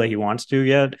the level that he wants to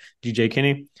yet, DJ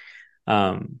Kinney.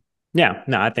 I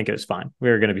think it was fine. We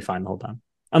were going to be fine the whole time.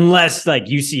 Unless like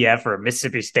UCF or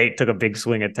Mississippi State took a big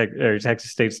swing at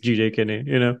Texas State's GJ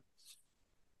Kinney,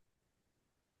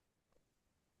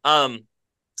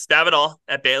 Spavital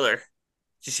at Baylor.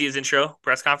 Did you see his intro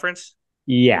press conference?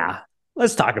 Yeah.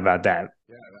 Let's talk about that.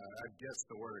 Yeah, I guess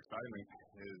the word excitement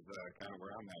is kind of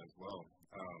where I'm at as well.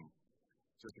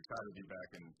 Just excited to be back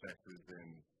in Texas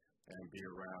and be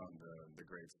around the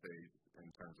great state in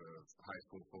terms of high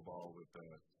school football with the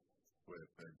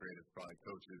greatest probably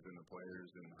coaches and the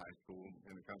players in high school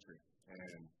in the country.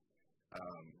 And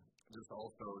just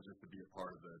to be a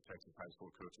part of the Texas High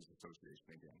School Coaches Association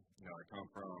again. I come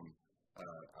from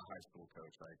a high school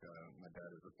coach. My dad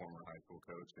is a former high school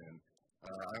coach, and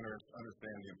I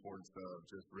understand the importance of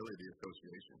just really the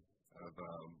association of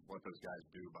what those guys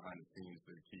do behind the scenes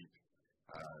to keep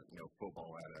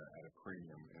football at a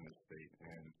premium in the state.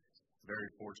 And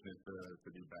very fortunate to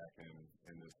be back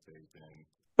in this state. And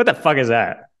what the fuck is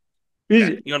that?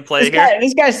 You want to play here?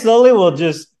 This guy slowly will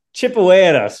just chip away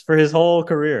at us for his whole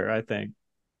career, I think.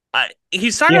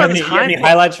 He's talking about this any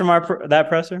highlights from that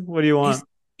presser? What do you want?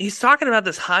 He's talking about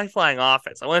this high-flying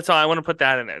offense. I want to put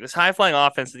that in there. This high-flying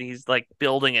offense that he's like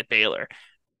building at Baylor.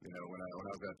 When I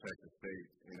was at Texas State,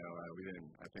 we didn't.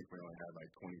 I think we only had like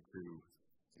 22,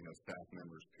 staff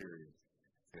members. Period.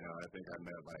 I think I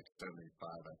met like 75.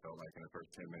 I felt like in the first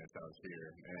 10 minutes I was here,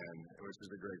 and which is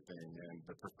a great thing. And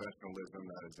the professionalism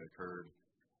that has occurred,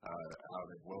 how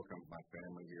they've welcomed my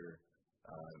family here.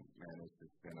 Man, it's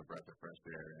just been a breath of fresh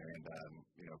air. And,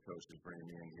 Coach is bringing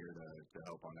me in here to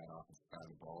help on that offensive side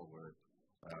of the ball where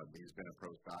he's been a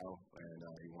pro style and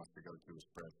he wants to go to a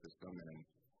spread system. And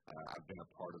I've been a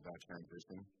part of that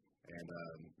transition. And,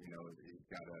 you've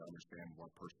got to understand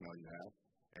what personnel you have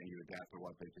and you adapt to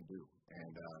what they can do. And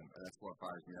that's what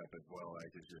fires me up as well.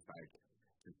 It's just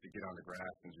to get on the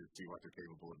grass and just see what they're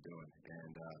capable of doing.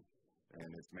 And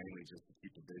it's mainly just to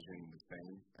keep the vision the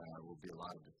same. Will be a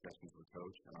lot of discussions with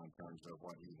Coach in terms of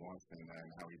what he wants and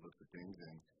how he looks at things.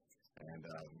 And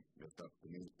it's up to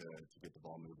me to get the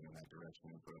ball moving in that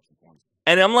direction and put up some points.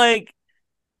 And I'm like,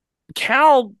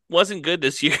 Cal wasn't good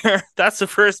this year. That's the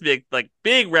first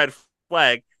big red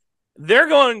flag. They're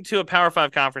going to a Power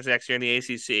 5 conference next year in the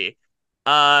ACC.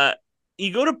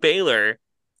 You go to Baylor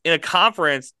in a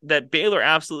conference that Baylor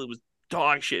absolutely was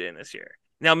dog shit in this year.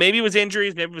 Now, maybe it was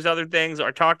injuries, maybe it was other things.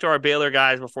 I talked to our Baylor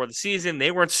guys before the season.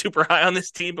 They weren't super high on this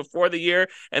team before the year,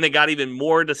 and they got even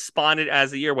more despondent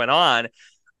as the year went on.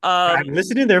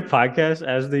 Listening to their podcast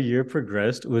as the year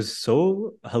progressed was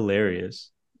so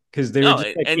hilarious because they were just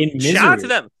in misery. Shout out to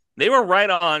them. They were right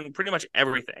on pretty much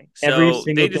everything. So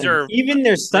they deserve even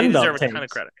their Sunbelt takes. A ton of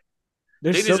credit.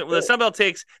 The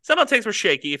Sunbelt takes were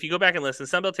shaky. If you go back and listen,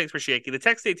 Sunbelt takes were shaky. The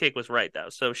Texas State take was right though.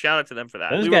 So shout out to them for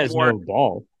that. Those guys know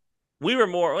ball. We were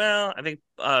more, I think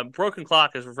Broken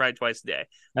Clock is right twice a day.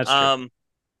 That's true.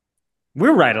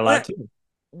 We're right a lot, too.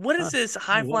 What is this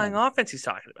high-flying offense he's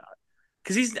talking about?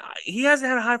 Because he hasn't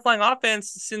had a high-flying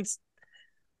offense since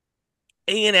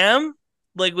A&M,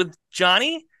 with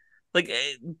Johnny.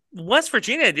 West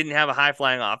Virginia didn't have a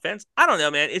high-flying offense. I don't know,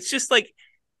 man. It's just,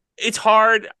 it's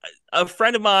hard. A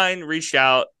friend of mine reached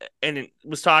out and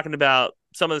was talking about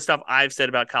some of the stuff I've said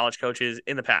about college coaches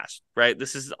in the past, right?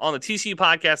 This is on the TCU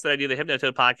podcast that I do, the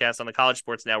Hypnotoad podcast on the College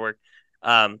Sports Network.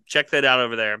 Check that out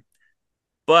over there.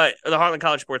 But the Heartland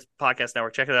College Sports Podcast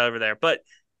Network, check it out over there. But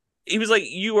he was like,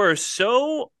 you are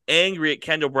so angry at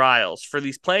Kendall Briles for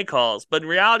these play calls, but in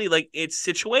reality, it's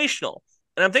situational.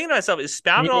 And I'm thinking to myself, is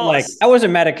Spavital I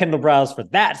wasn't mad at Kendall Briles for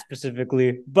that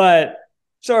specifically, but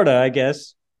sort of, I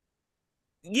guess.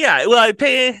 Yeah, well,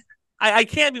 I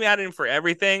can't be mad at him for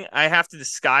everything. I have to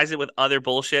disguise it with other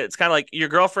bullshit. It's kind of like your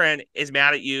girlfriend is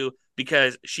mad at you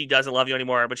because she doesn't love you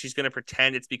anymore, but she's going to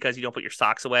pretend it's because you don't put your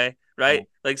socks away, right?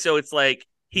 So it's like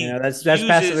that's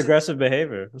passive aggressive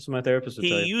behavior. That's what my therapist would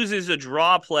tell you. He uses a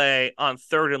draw play on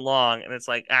 3rd and long, and it's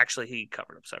actually he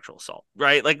covered up sexual assault,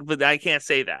 right? But I can't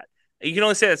say that. You can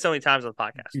only say that so many times on the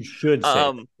podcast. You should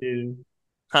say it.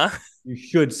 Huh? You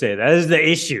should say that is the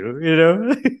issue, you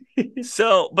know?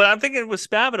 So, but I'm thinking with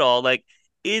Spavital, like,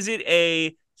 is it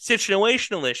a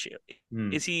situational issue?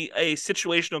 Is he a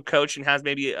situational coach and has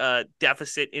maybe a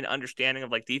deficit in understanding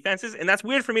of like defenses? And that's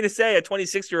weird for me to say, a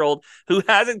 26-year-old who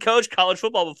hasn't coached college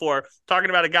football before, talking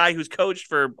about a guy who's coached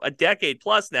for a decade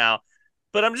plus now.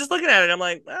 But I'm just looking at it. I'm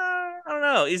like, I don't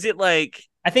know. Is it like,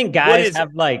 I think guys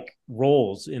have like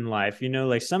roles in life, you know,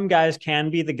 like some guys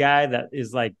can be the guy that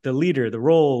is like the leader, the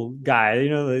role guy, you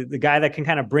know, the guy that can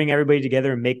kind of bring everybody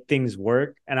together and make things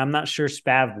work. And I'm not sure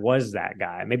Spav was that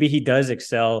guy. Maybe he does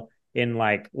excel in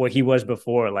like what he was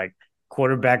before, like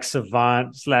quarterback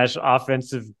savant /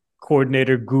 offensive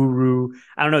coordinator guru.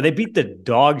 I don't know. They beat the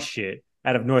dog shit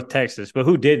out of North Texas, but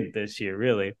who didn't this year,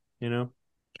 really? You know,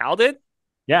 Cal did?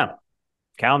 Yeah,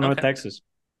 Cal, North Texas.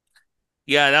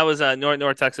 Yeah, that was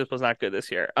North Texas was not good this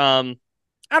year. I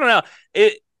don't know.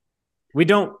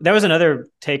 There was another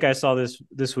take I saw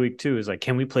this week too. Is like,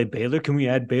 can we play Baylor? Can we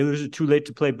add Baylor? Is it too late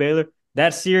to play Baylor?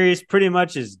 That series pretty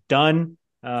much is done.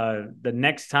 The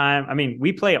next time, I mean,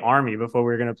 we play Army before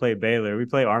we're gonna play Baylor. We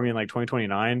play What in like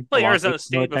 2029. Play Arizona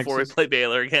State before we play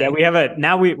Baylor again. Yeah, we have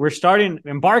we're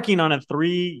embarking on a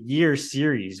 3-year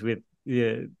series with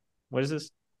what is this?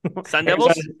 Sun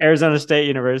Devils? Arizona State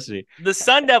University. The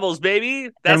Sun Devils, baby.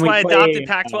 That's my adopted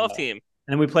Pac-12 team.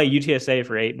 And then we play UTSA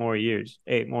for 8 more years.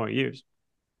 8 more years.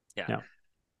 Yeah.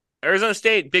 Arizona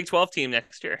State, Big 12 team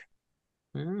next year.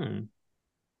 Yeah,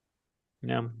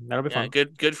 that'll be fun.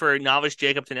 Good for novice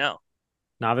Jacob to know.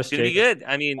 Novice Jacob. Be good.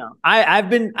 I mean, I've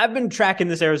been tracking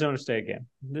this Arizona State game.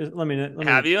 Let me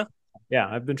have you? Yeah,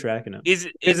 I've been tracking it. Is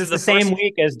it's the same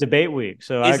week as debate week?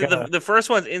 So the first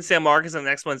one's in San Marcos and the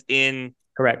next one's in?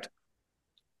 Correct.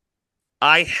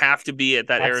 I have to be at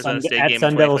that Arizona State game at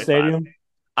Sun Devil Stadium.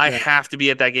 I have to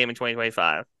be at that game in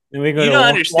 2025. And we can go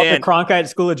to Walter Cronkite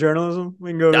School of Journalism.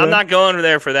 We can go. I'm not going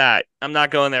there for that.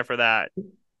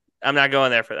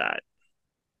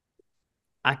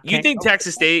 You think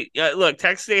Texas State? Look,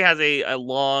 Texas State has a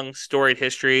long, storied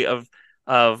history of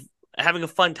having a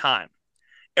fun time.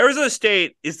 Arizona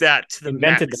State is that to the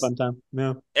invented max. The fun time.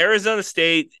 No. Arizona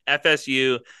State,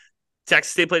 FSU,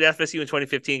 Texas State played FSU in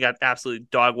 2015, got absolutely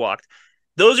dog walked.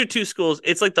 Those are two schools.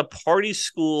 It's like the party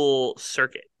school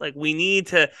circuit. Like we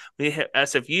have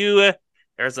SFU,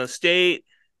 Arizona State,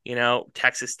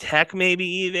 Texas Tech, maybe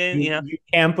even,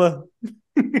 Tampa.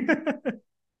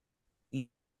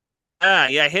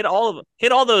 Yeah, hit all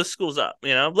those schools up.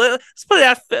 Let's put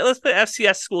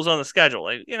FCS schools on the schedule.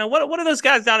 Like, what are those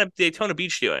guys down at Daytona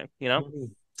Beach doing?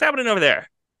 What's happening over there?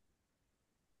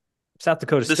 South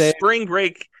Dakota State.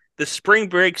 The spring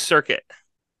break circuit.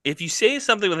 If you say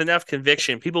something with enough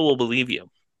conviction, people will believe you.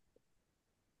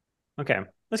 Okay,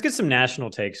 let's get some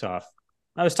national takes off.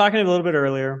 I was talking a little bit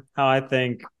earlier how I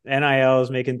think NIL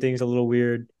is making things a little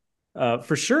weird.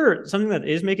 For sure, something that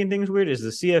is making things weird is the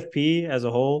CFP as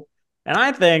a whole. And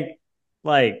I think,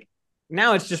 like,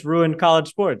 now it's just ruined college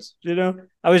sports.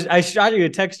 I shot you a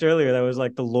text earlier that was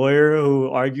like the lawyer who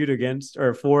argued against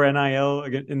or for NIL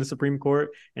in the Supreme Court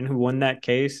and who won that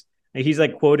case. And he's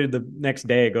like quoted the next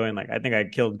day going like, I think I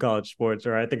killed college sports,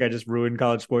 or I think I just ruined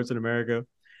college sports in America.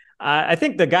 I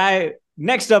think the guy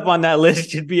next up on that list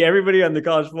should be everybody on the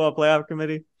college football playoff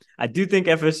committee. I do think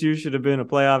FSU should have been a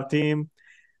playoff team.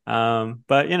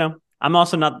 But, I'm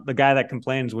also not the guy that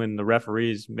complains when the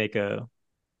referees make a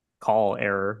call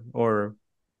error or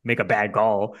make a bad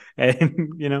call. And,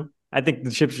 I think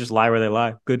the chips just lie where they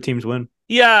lie. Good teams win.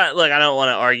 Yeah, look, I don't want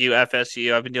to argue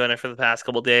FSU. I've been doing it for the past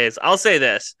couple of days. I'll say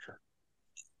this.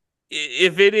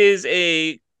 If it is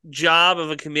a job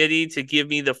of a committee to give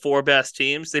me the 4 best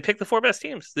teams, they pick the 4 best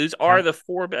teams. Those are the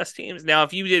 4 best teams. Now,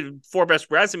 if you did 4 best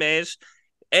resumes,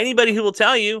 anybody who will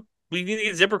tell you, we need to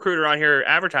get ZipRecruiter on here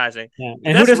advertising. Yeah.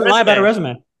 And who doesn't lie about a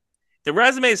resume? The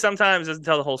resume sometimes doesn't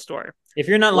tell the whole story. If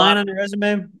you're not lying on your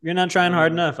resume, you're not trying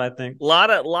hard enough, I think. A lot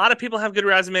of people have good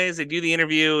resumes. They do the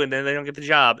interview and then they don't get the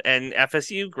job. And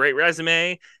FSU, great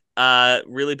resume,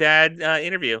 really bad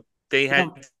interview. They had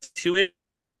 2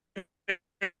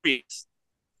 interviews.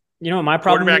 My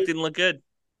problem quarterback didn't look good.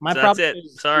 That's it.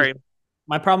 Sorry.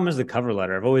 My problem is the cover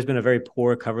letter. I've always been a very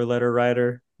poor cover letter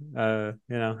writer. I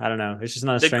don't know. It's just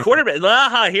not a the strength.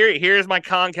 Quarterback. Here's my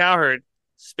Colin Cowherd.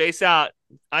 Space out.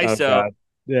 ISO.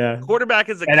 Yeah. Quarterback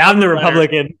is and I'm the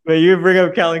Republican, but you bring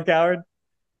up Colin Cowherd.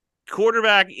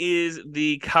 Quarterback is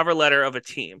the cover letter of a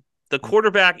team. The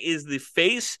quarterback is the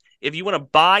face. If you want to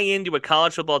buy into a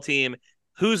college football team,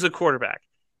 who's the quarterback?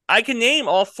 I can name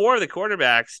all 4 of the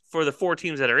quarterbacks for the 4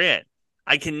 teams that are in.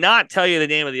 I cannot tell you the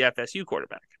name of the FSU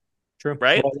quarterback. True.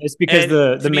 Right? Well, it's because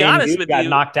the main dude got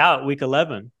knocked out week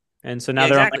 11. And so now Yeah,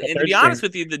 they're on exactly. like a And to third be string. honest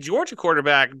with you, the Georgia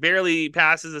quarterback barely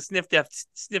passes a sniff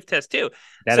test too.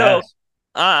 That So ass.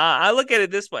 I look at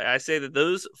it this way. I say that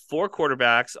those 4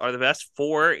 quarterbacks are the best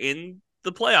 4 in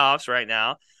the playoffs right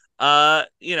now. Of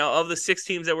the 6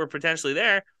 teams that were potentially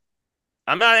there,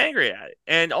 I'm not angry at it.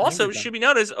 And also, it should be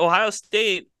noticed, Ohio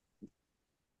State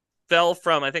fell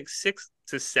from, I think, 6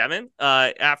 to 7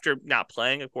 after not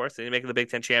playing, of course. They didn't make it the Big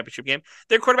Ten championship game.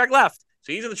 Their quarterback left.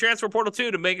 So he's in the transfer portal,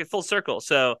 too, to make it full circle.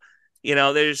 So,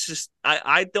 there's just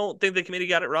I don't think the committee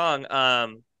got it wrong.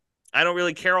 I don't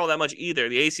really care all that much either.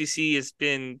 The ACC has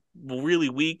been really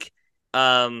weak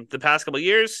the past couple of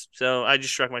years, so I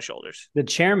just shrugged my shoulders. The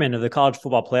chairman of the College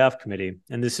Football Playoff Committee,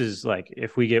 and this is like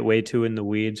if we get way too in the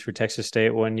weeds for Texas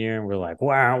State one year, and we're like,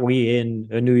 why aren't we in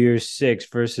a New Year's Six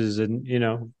versus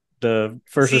the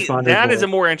first responder? That is a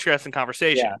more interesting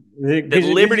conversation. Yeah, that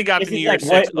Liberty got the New Year's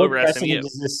Six over SMU.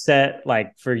 Does this set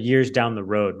like for years down the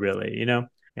road? Really,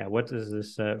 Yeah, what does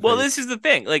this set? Well, this is the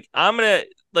thing. Like, I'm gonna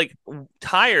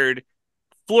tired.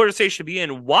 Florida State should be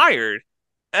in wired.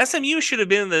 SMU should have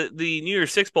been the New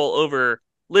Year's Six Bowl over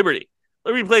Liberty.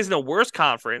 Liberty plays in a worse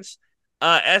conference.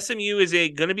 SMU is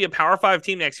going to be a Power 5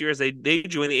 team next year as they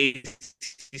join the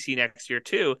ACC next year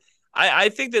too. I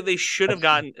think that they should have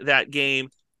gotten that game.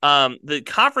 The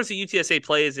conference that UTSA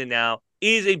plays in now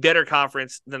is a better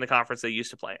conference than the conference they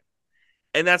used to play in.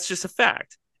 And that's just a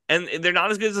fact. And they're not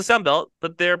as good as the Sun Belt,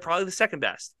 but they're probably the second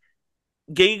best.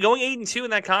 Going 8-2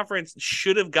 in that conference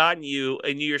should have gotten you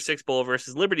a New Year's Six Bowl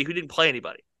versus Liberty, who didn't play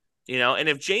anybody. And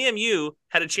if JMU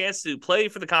had a chance to play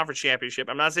for the conference championship,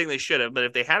 I'm not saying they should have, but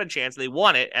if they had a chance and they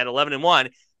won it at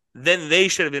 11-1, then they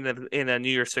should have been in a New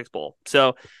Year's Six Bowl.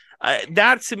 So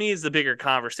that to me is the bigger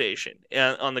conversation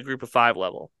on the Group of 5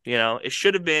 level. It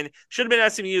should have been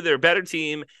SMU. They're a better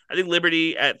team. I think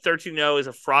Liberty at 13-0 is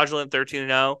a fraudulent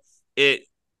 13-0. It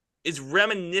is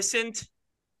reminiscent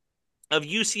of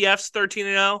UCF's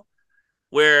 13-0,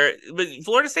 but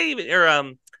Florida State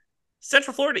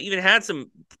Central Florida even had some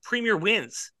premier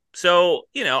wins. So,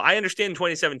 I understand in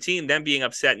 2017 them being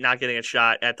upset not getting a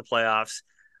shot at the playoffs.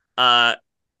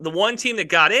 The one team that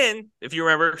got in, if you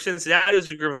remember, Cincinnati was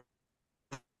a Group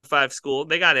of 5 school.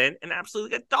 They got in and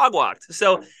absolutely got dog walked.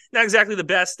 So, not exactly the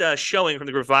best showing from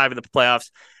the Group of 5 in the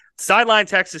playoffs. Sideline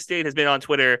Texas State has been on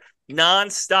Twitter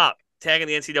nonstop tagging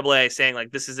the NCAA, saying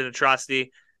this is an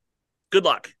atrocity. Good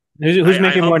luck. Who's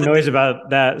making more noise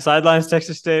about that? Sidelines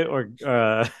Texas State or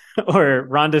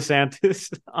Ron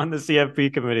DeSantis on the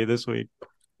CFP committee this week?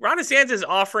 Ron DeSantis is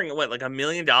offering $1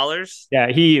 million? Yeah,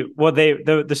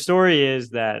 the story is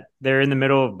that they're in the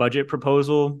middle of budget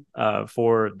proposal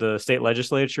for the state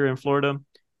legislature in Florida,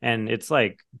 and it's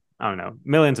I don't know,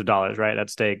 millions of dollars right at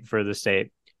stake for the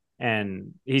state.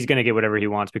 And he's going to get whatever he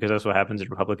wants because that's what happens in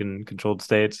Republican-controlled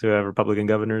states who have Republican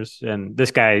governors. And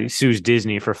this guy sues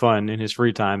Disney for fun in his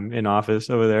free time in office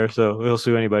over there, so he'll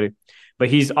sue anybody. But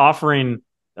he's offering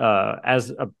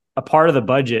as a part of the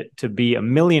budget to be $1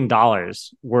 million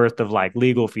worth of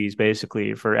legal fees,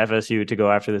 basically, for FSU to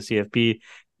go after the CFP,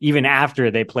 even after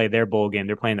they play their bowl game.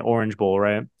 They're playing the Orange Bowl,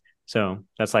 right? So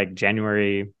that's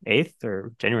January 8th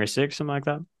or January 6th, something like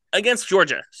that. Against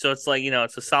Georgia, so it's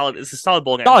it's a solid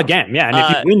bowl game. Solid game, yeah. And if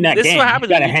you win that game, you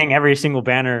got to hang every single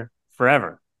banner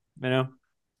forever. The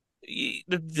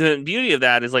beauty of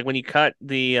that is when you cut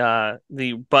the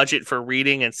budget for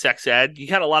reading and sex ed, you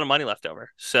got a lot of money left over,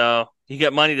 so you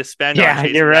get money to spend. Yeah,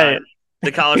 you're right.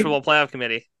 The College Football Playoff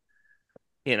Committee.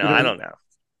 I don't know.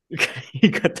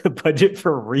 You got the budget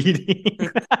for reading.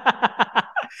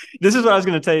 This is what I was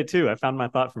going to tell you too. I found my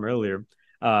thought from earlier.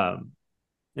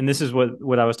 And this is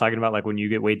what I was talking about, when you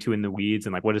get way too in the weeds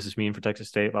and what does this mean for Texas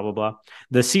State, blah, blah, blah.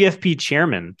 The CFP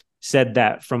chairman said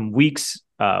that from weeks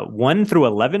 1 through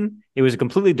 11, it was a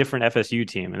completely different FSU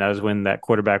team. And that was when that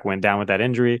quarterback went down with that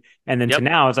injury. And then to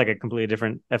now, it's a completely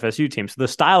different FSU team. So the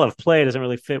style of play doesn't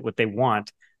really fit what they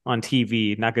want on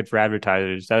TV. Not good for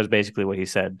advertisers. That was basically what he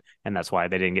said. And that's why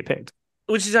they didn't get picked.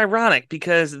 Which is ironic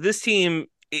because this team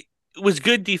was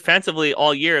good defensively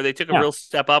all year. They took a real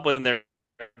step up when they're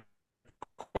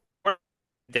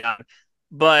down,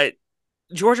 but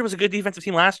Georgia was a good defensive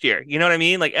team last year. You know what I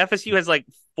mean? FSU has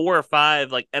 4 or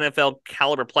 5 NFL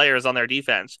caliber players on their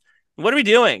defense. What are we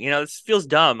doing? This feels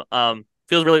dumb.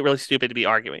 Feels really, really stupid to be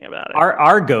arguing about it.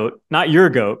 Our GOAT, not your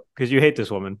GOAT, because you hate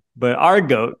this woman, but our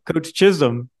GOAT, Coach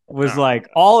Chisholm, was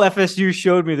all FSU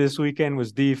showed me this weekend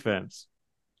was defense.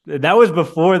 That was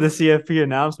before the CFP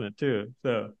announcement too.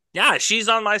 So yeah, she's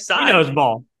on my side. She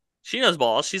knows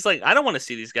ball. She's I don't want to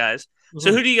see these guys. Mm-hmm.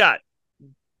 So who do you got?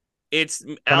 It's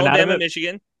Alabama,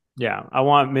 Michigan. Yeah, I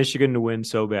want Michigan to win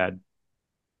so bad.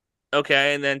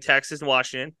 Okay, and then Texas and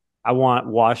Washington. I want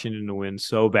Washington to win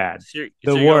so bad. So The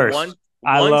you're going worst.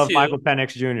 I love 1-2. Michael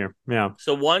Penix Jr. Yeah.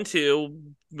 So 1-2,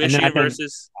 And then Michigan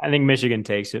versus. I think Michigan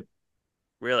takes it.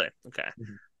 Really? Okay.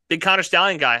 Big Connor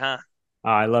Stallion guy, huh? Oh,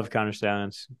 I love Connor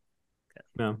Stallions.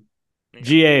 No. Yeah.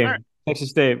 GA, All right. Texas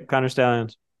State, Connor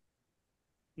Stallions.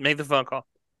 Make the phone call.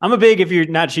 I'm a big if you're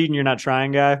not cheating, you're not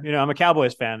trying guy. I'm a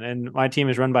Cowboys fan, and my team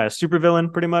is run by a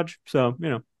supervillain pretty much. So,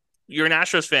 You're an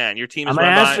Astros fan. Your team is I'm run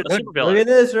an by a Astro. supervillain. Look at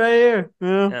this right here.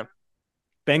 Yeah.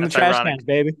 Bang That's the trash ironic. cans,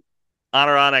 baby.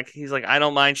 Ironic. He's like, I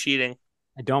don't mind cheating.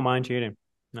 I don't mind cheating.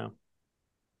 No.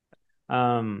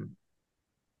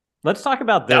 Let's talk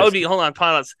about this. That would be, hold on,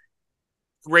 pause.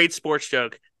 Great sports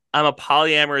joke. I'm a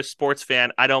polyamorous sports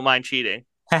fan. I don't mind cheating.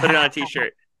 Put it on a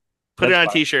t-shirt. Put it on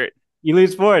a t-shirt.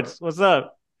 Elite Sports. What's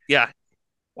up? Yeah.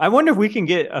 I wonder if we can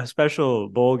get a special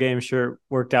bowl game shirt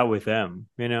worked out with them,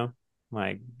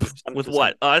 like with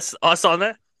what? Us on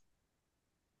that?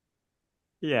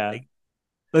 Yeah.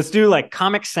 Let's do like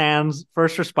Comic Sans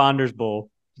First Responders Bowl.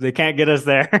 They can't get us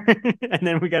there. And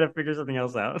then we got to figure something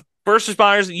else out. First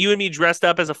responders, you and me dressed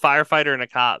up as a firefighter and a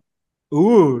cop.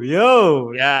 Ooh,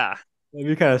 yo. Yeah. That'd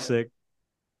be kind of sick.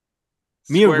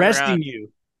 Me arresting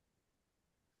you.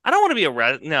 I don't want to be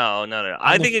arrested. No.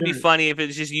 I think it'd be funny if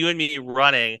it's just you and me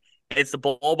running. It's the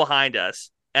bowl behind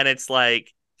us. And it's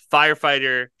like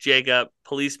firefighter Jacob,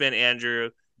 policeman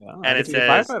Andrew. Wow, and it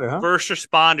says first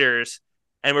responders.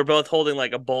 And we're both holding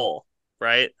like a bowl,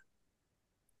 right?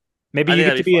 Maybe you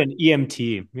get to be an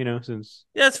EMT, since.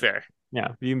 Yeah, that's fair.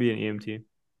 Yeah, you can be an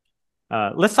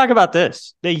EMT. Let's talk about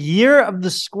this. The year of the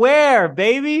square,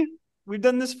 baby. We've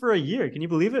done this for a year. Can you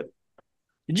believe it?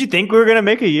 Did you think we were going to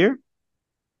make a year?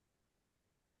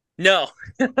 No.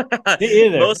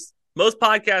 Either. Most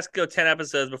podcasts go 10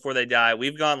 episodes before they die.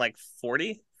 We've gone like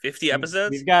 40, 50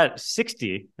 episodes. We've got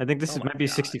 60. I think this might be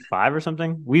 65 or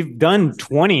something. We've done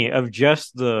 20 of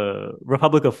just the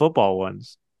Republic of Football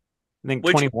ones. I think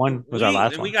 21 was our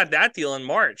last one. We got that deal in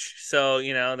March. So,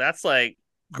 that's like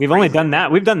we've only done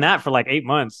that. We've done that for like 8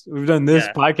 months. We've done this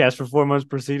podcast for 4 months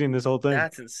preceding this whole thing.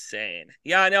 That's insane.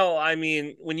 Yeah, I know. I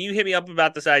mean, when you hit me up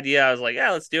about this idea, I was like, yeah,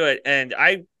 let's do it. And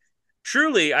I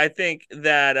think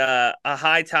that a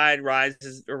high tide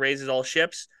raises all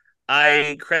ships.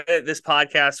 I credit this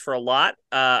podcast for a lot.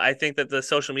 I think that the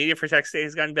social media for Texas State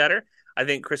has gotten better. I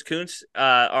think Chris Kuntz,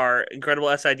 our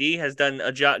incredible SID, has done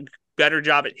a better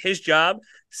job at his job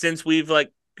since we've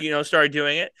started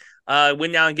doing it.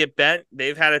 Win Now and Get Bent.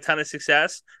 They've had a ton of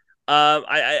success.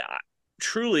 I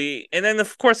truly, and then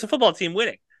of course the football team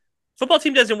winning. Football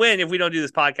team doesn't win if we don't do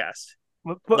this podcast.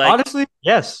 But honestly,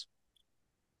 yes.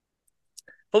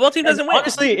 Football team doesn't win.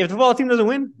 Honestly, if the football team doesn't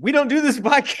win, we don't do this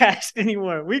podcast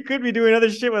anymore. We could be doing other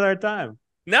shit with our time.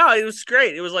 No, it was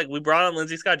great. It was like we brought on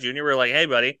Lindsey Scott Jr. We were like, hey,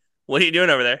 buddy, what are you doing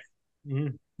over there?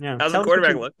 Mm-hmm. Yeah. How's the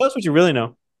quarterback look? Tell us what you really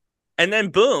know. And then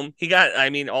boom, all of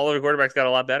the quarterbacks got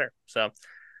a lot better. So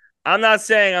I'm not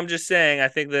saying, I'm just saying I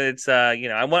think that it's I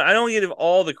don't give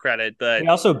all the credit, but we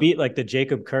also beat like the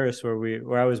Jacob curse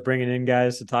where I was bringing in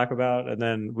guys to talk about, and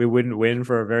then we wouldn't win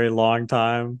for a very long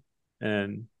time.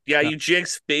 And you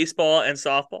jinxed baseball and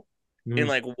softball in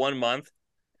like 1 month.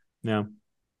 Yeah.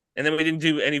 And then we didn't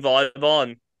do any volleyball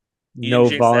and no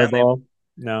volleyball.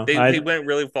 They went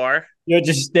really far.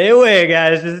 Just stay away,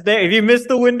 guys. Just stay. If you miss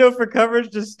the window for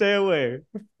coverage, just stay away.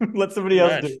 Let somebody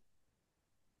else do it.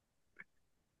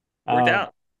 Worked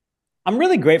out. I'm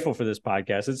really grateful for this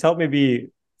podcast. It's helped me be.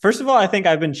 First of all, I think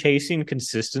I've been chasing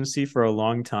consistency for a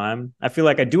long time. I feel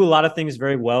like I do a lot of things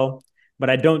very well, but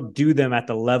I don't do them at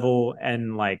the level,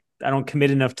 and like I don't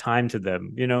commit enough time to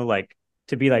them, like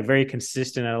to be like very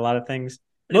consistent at a lot of things.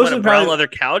 Mostly a brown leather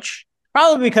couch?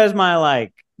 Probably because my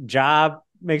like job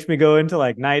makes me go into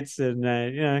like nights, and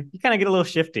you kind of get a little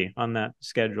shifty on that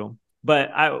schedule.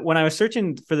 But when I was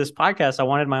searching for this podcast, I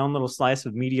wanted my own little slice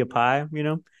of media pie,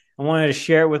 I wanted to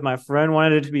share it with my friend,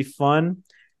 wanted it to be fun.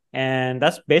 And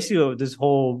that's basically what this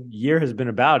whole year has been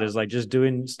about, is like just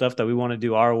doing stuff that we want to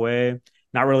do our way,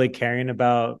 not really caring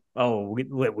about, we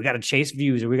got to chase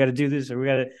views, or we got to do this, or we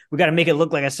got to make it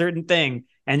look like a certain thing,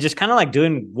 and just kind of like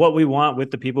doing what we want with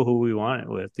the people who we want it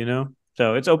with,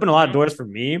 So it's opened a lot of doors for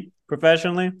me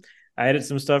professionally. I edit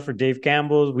some stuff for Dave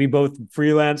Campbell's. We both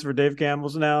freelance for Dave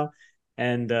Campbell's now,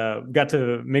 and got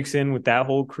to mix in with that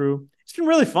whole crew. It's been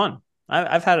really fun.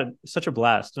 I've had such a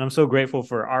blast, and I'm so grateful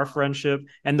for our friendship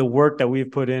and the work that we've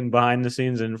put in behind the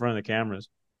scenes and in front of the cameras.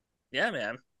 Yeah,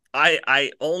 man.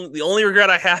 The only regret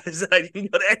I have is that I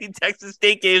didn't go to any Texas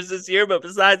State games this year. But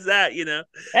besides that,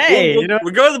 hey,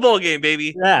 we're going to the bowl game,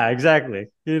 baby. Yeah, exactly.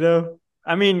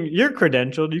 I mean, you're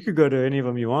credentialed. You could go to any of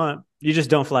them you want. You just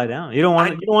don't fly down. You don't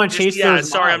want to chase those.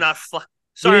 Sorry, mobs.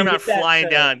 Sorry, I'm not flying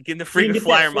down, getting the freaking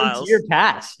flyer miles. Frontier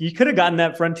pass. You could have gotten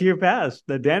that Frontier pass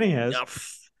that Danny has.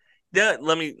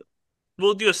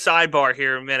 We'll do a sidebar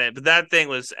here in a minute, but that thing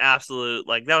was absolute.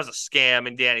 Like, that was a scam,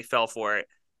 and Danny fell for it.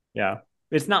 Yeah.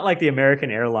 It's not like the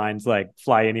American Airlines, like,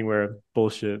 fly anywhere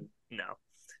bullshit. No.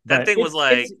 That thing was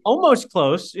like. It's almost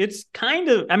close. It's kind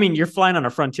of, I mean, you're flying on a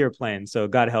Frontier plane, so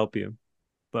God help you.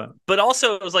 But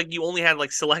also, it was like you only had,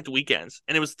 like, select weekends,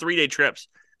 and it was 3-day trips.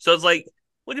 So it's like,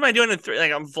 what am I doing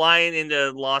like, I'm flying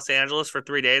into Los Angeles for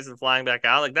 3 days and flying back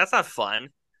out? Like, that's not fun.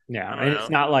 Yeah, and it's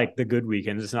not like the good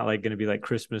weekends. It's not like going to be like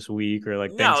Christmas week or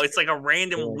like no, it's like a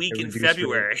random week in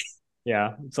February.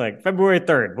 Yeah, it's like February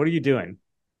 3rd. What are you doing?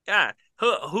 Yeah,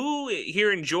 who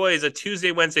here enjoys a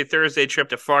Tuesday, Wednesday, Thursday trip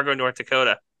to Fargo, North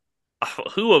Dakota?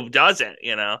 Who doesn't?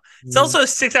 It's also a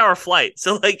 6-hour flight.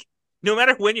 So, like, no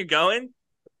matter when you're going,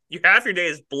 half your day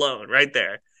is blown right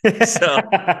there. So,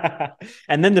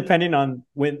 and then depending on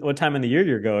what time in the year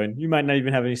you're going, you might not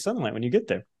even have any sunlight when you get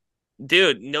there.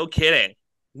 Dude, no kidding.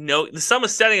 No, the sun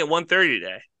was setting at 1:30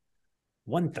 today.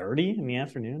 1:30 in the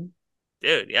afternoon?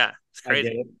 Dude, yeah. It's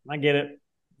crazy. I get it.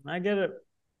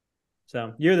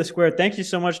 So, you're the Square. Thank you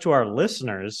so much to our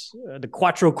listeners. The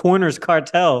Quattro Corners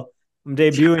Cartel. I'm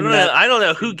debuting I don't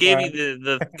know who gave you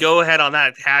the go-ahead on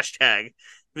that hashtag. I've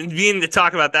been meaning to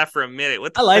talk about that for a minute.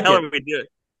 What the hell are we doing?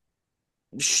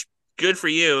 Good for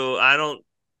you. I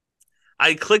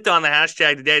clicked on the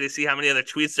hashtag today to see how many other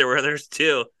tweets there were. There's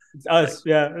 2. It's us.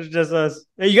 Yeah, it's just us.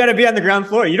 Hey, you got to be on the ground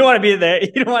floor. You don't want to be there.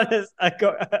 You don't want to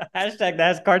hashtag that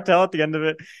has cartel at the end of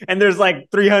it. And there's like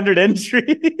 300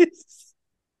 entries.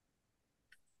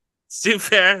 Too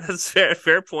fair. That's fair.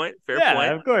 Fair point. Fair point.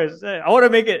 Yeah, of course. I want to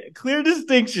make it clear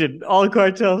distinction. All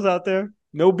cartels out there,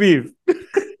 no beef.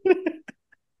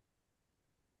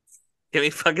 Get me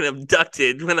fucking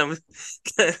abducted when I'm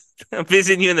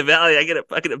visiting you in the valley. I get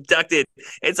fucking abducted.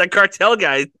 It's a cartel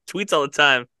guy tweets all the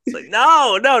time. It's like,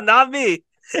 no, not me.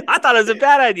 I thought it was a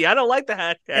bad idea. I don't like the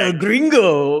hashtag. El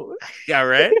Gringo. Yeah,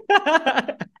 right?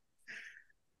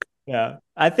 Yeah.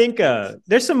 I think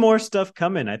there's some more stuff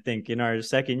coming, I think, in our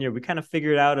second year. We kind of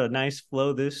figured out a nice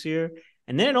flow this year,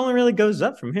 and then it only really goes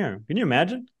up from here. Can you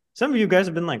imagine? Some of you guys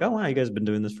have been like, oh, wow, you guys have been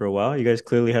doing this for a while. You guys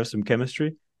clearly have some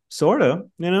chemistry. Sort of,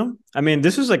 I mean,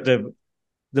 this was like the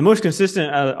most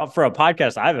consistent for a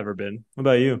podcast I've ever been. What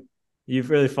about you? You've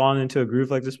really fallen into a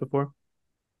groove like this before?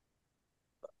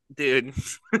 Dude,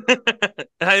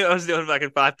 I was doing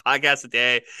fucking 5 podcasts a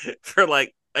day for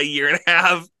like a year and a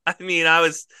half. I mean,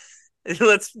 this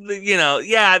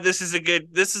is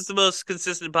the most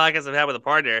consistent podcast I've had with a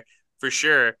partner for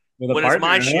sure. It's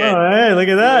my shit. Oh, hey, look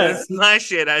at that. When it's my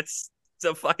shit. It's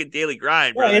a fucking daily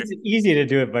grind, bro. It's easy to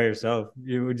do it by yourself.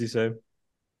 Would you say?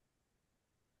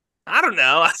 I don't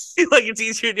know. I feel like it's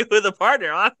easier to do with a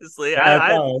partner, honestly.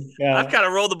 I've kind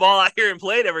of rolled the ball out here and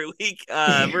played every week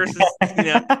versus,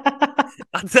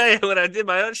 I'll tell you, when I did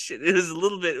my own shit, it was a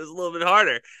little bit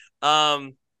harder. I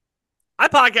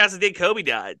podcasted the day Kobe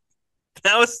died.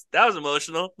 That was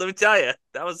emotional. Let me tell you,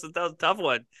 that was a tough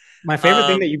one. My favorite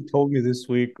thing that you told me this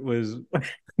week was,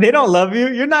 "They don't love you.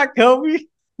 You're not Kobe."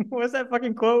 What's that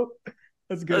fucking quote?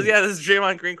 That's good. Yeah, this is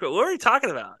Draymond Green quote. What were we talking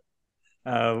about?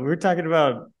 We were talking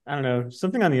about, I don't know,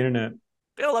 something on the internet.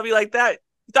 They don't love you like that.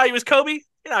 You thought he was Kobe?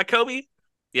 You're not Kobe.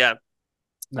 Yeah.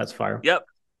 That's fire. Yep.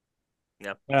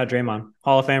 Draymond,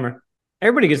 Hall of Famer.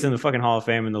 Everybody gets in the fucking Hall of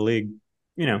Fame in the league,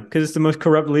 because it's the most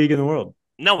corrupt league in the world.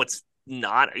 No, it's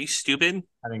not. Are you stupid?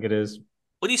 I think it is.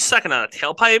 What are you sucking on, a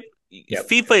tailpipe? Yep.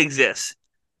 FIFA exists.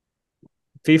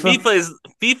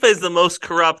 FIFA is the most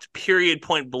corrupt, period,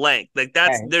 point blank. Like,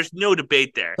 there's no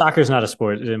debate there. Soccer's not a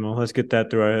sport, Jimmo. Let's get that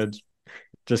through our heads.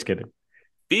 Just kidding.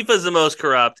 FIFA is the most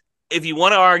corrupt. If you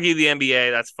want to argue the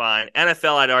NBA, that's fine.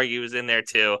 NFL, I'd argue, is in there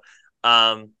too.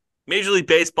 Major League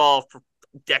Baseball for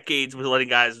decades was letting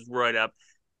guys roid up.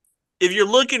 If you're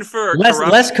looking for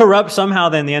less corrupt somehow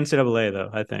than the NCAA, though,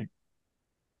 I think.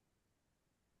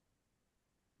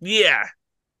 Yeah.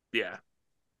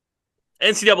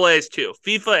 NCAA is 2.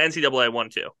 FIFA, NCAA 1,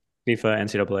 2. FIFA,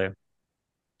 NCAA,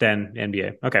 then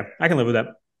NBA. Okay, I can live with that.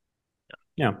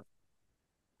 Yeah.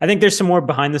 I think there's some more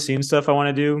behind the scenes stuff I want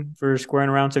to do for Squaring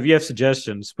Around. So if you have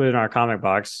suggestions, put it in our comment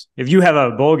box. If you have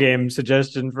a bowl game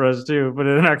suggestion for us too, put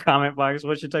it in our comment box.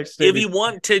 What's your text statement? If you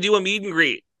want to do a meet and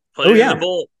greet, put it in the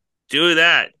bowl. Do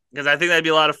that, because I think that'd be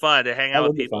a lot of fun to hang out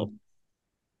with people.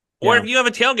 Or if you have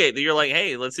a tailgate that you're like,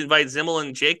 hey, let's invite Zimmel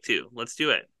and Jake to. Let's do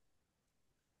it.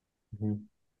 Mm-hmm.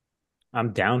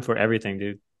 I'm down for everything,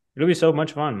 dude. It'll be so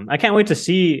much fun. I can't wait to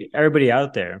see everybody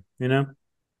out there, Because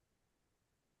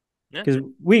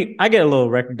I get a little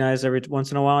recognized every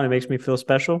once in a while, and it makes me feel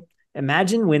special.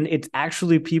 Imagine when it's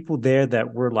actually people there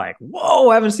that were like, whoa,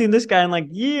 I haven't seen this guy in like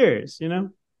years, you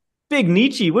know? Big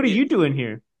Nietzsche, what are you doing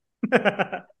here?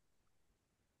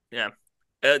 Yeah.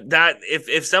 That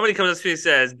if somebody comes up to me and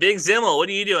says, Big Zimmel, what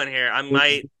are you doing here?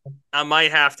 I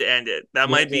might have to end it. That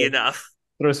might be enough.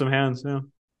 Throw some hands, yeah.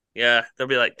 Yeah. They'll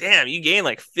be like, damn, you gained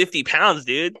like 50 pounds,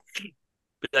 dude.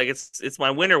 Like it's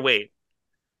my winter weight.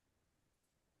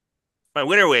 My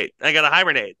winter weight. I gotta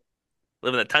hibernate.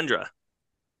 Live in the tundra.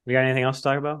 We got anything else to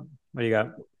talk about? What do you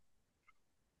got?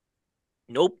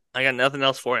 Nope. I got nothing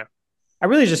else for you. I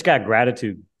really just got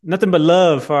gratitude. Nothing but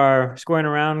love for our Squaring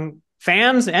Around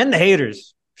fans and the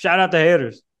haters. Shout out to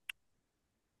haters.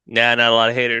 Nah, not a lot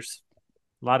of haters.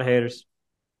 A lot of haters.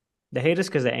 They hate us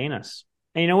because they ain't us.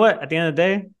 And you know what? At the end of the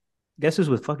day, guess who's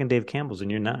with fucking Dave Campbell's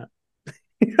and you're not?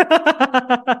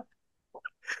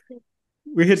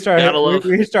 We hitched our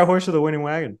horse to the winning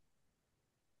wagon.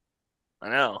 I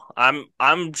know.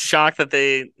 I'm shocked that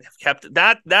they have kept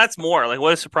that. That's more like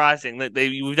what is surprising that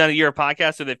we've done a year of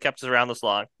podcasts so they've kept us around this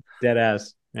long. Dead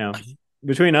ass. Yeah.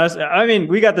 Between us, I mean,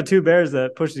 we got the two bears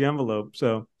that push the envelope,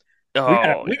 so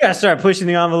we gotta start pushing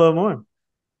the envelope more.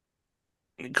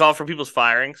 Call for people's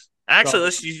firings. Actually,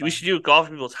 we should do a call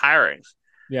for people's hirings.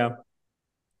 Yeah,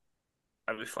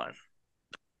 that'd be fun.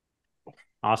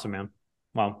 Awesome, man.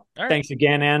 Well, Thanks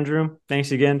again, Andrew.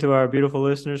 Thanks again to our beautiful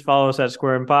listeners. Follow us at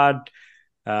Squarin Pod.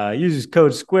 Use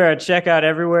code SQUARE at checkout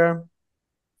everywhere.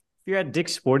 If you're at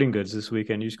Dick's Sporting Goods this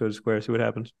weekend, use code SQUARE. See what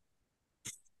happens.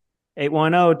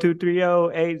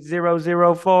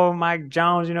 810-230-8004. Mike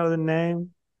Jones, you know the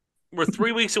name. We're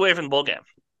 3 weeks away from the bowl game.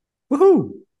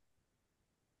 Woohoo!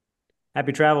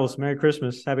 Happy travels. Merry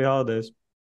Christmas. Happy holidays.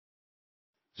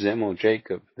 Zemo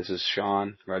Jacob. This is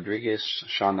Sean Rodriguez.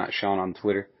 Sean, not Sean on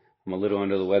Twitter. I'm a little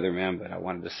under the weather, man, but I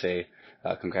wanted to say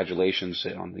congratulations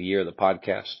on the year of the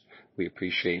podcast. We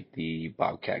appreciate the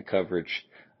Bobcat coverage.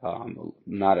 I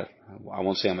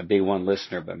won't say I'm a day one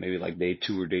listener, but maybe like day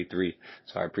 2 or day 3.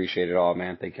 So I appreciate it all,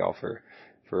 man. Thank y'all for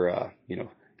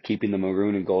keeping the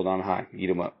maroon and gold on high. Eat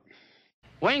 'em up.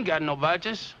 We ain't got no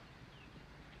badges.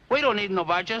 We don't need no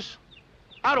badges.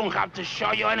 I don't have to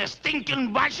show you any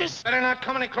stinking badges. Better not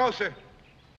come any closer.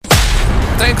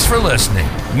 Thanks for listening.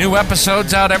 New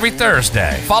episodes out every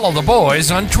Thursday. Follow the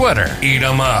boys on Twitter. Eat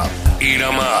 'em up. Eat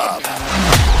 'em up.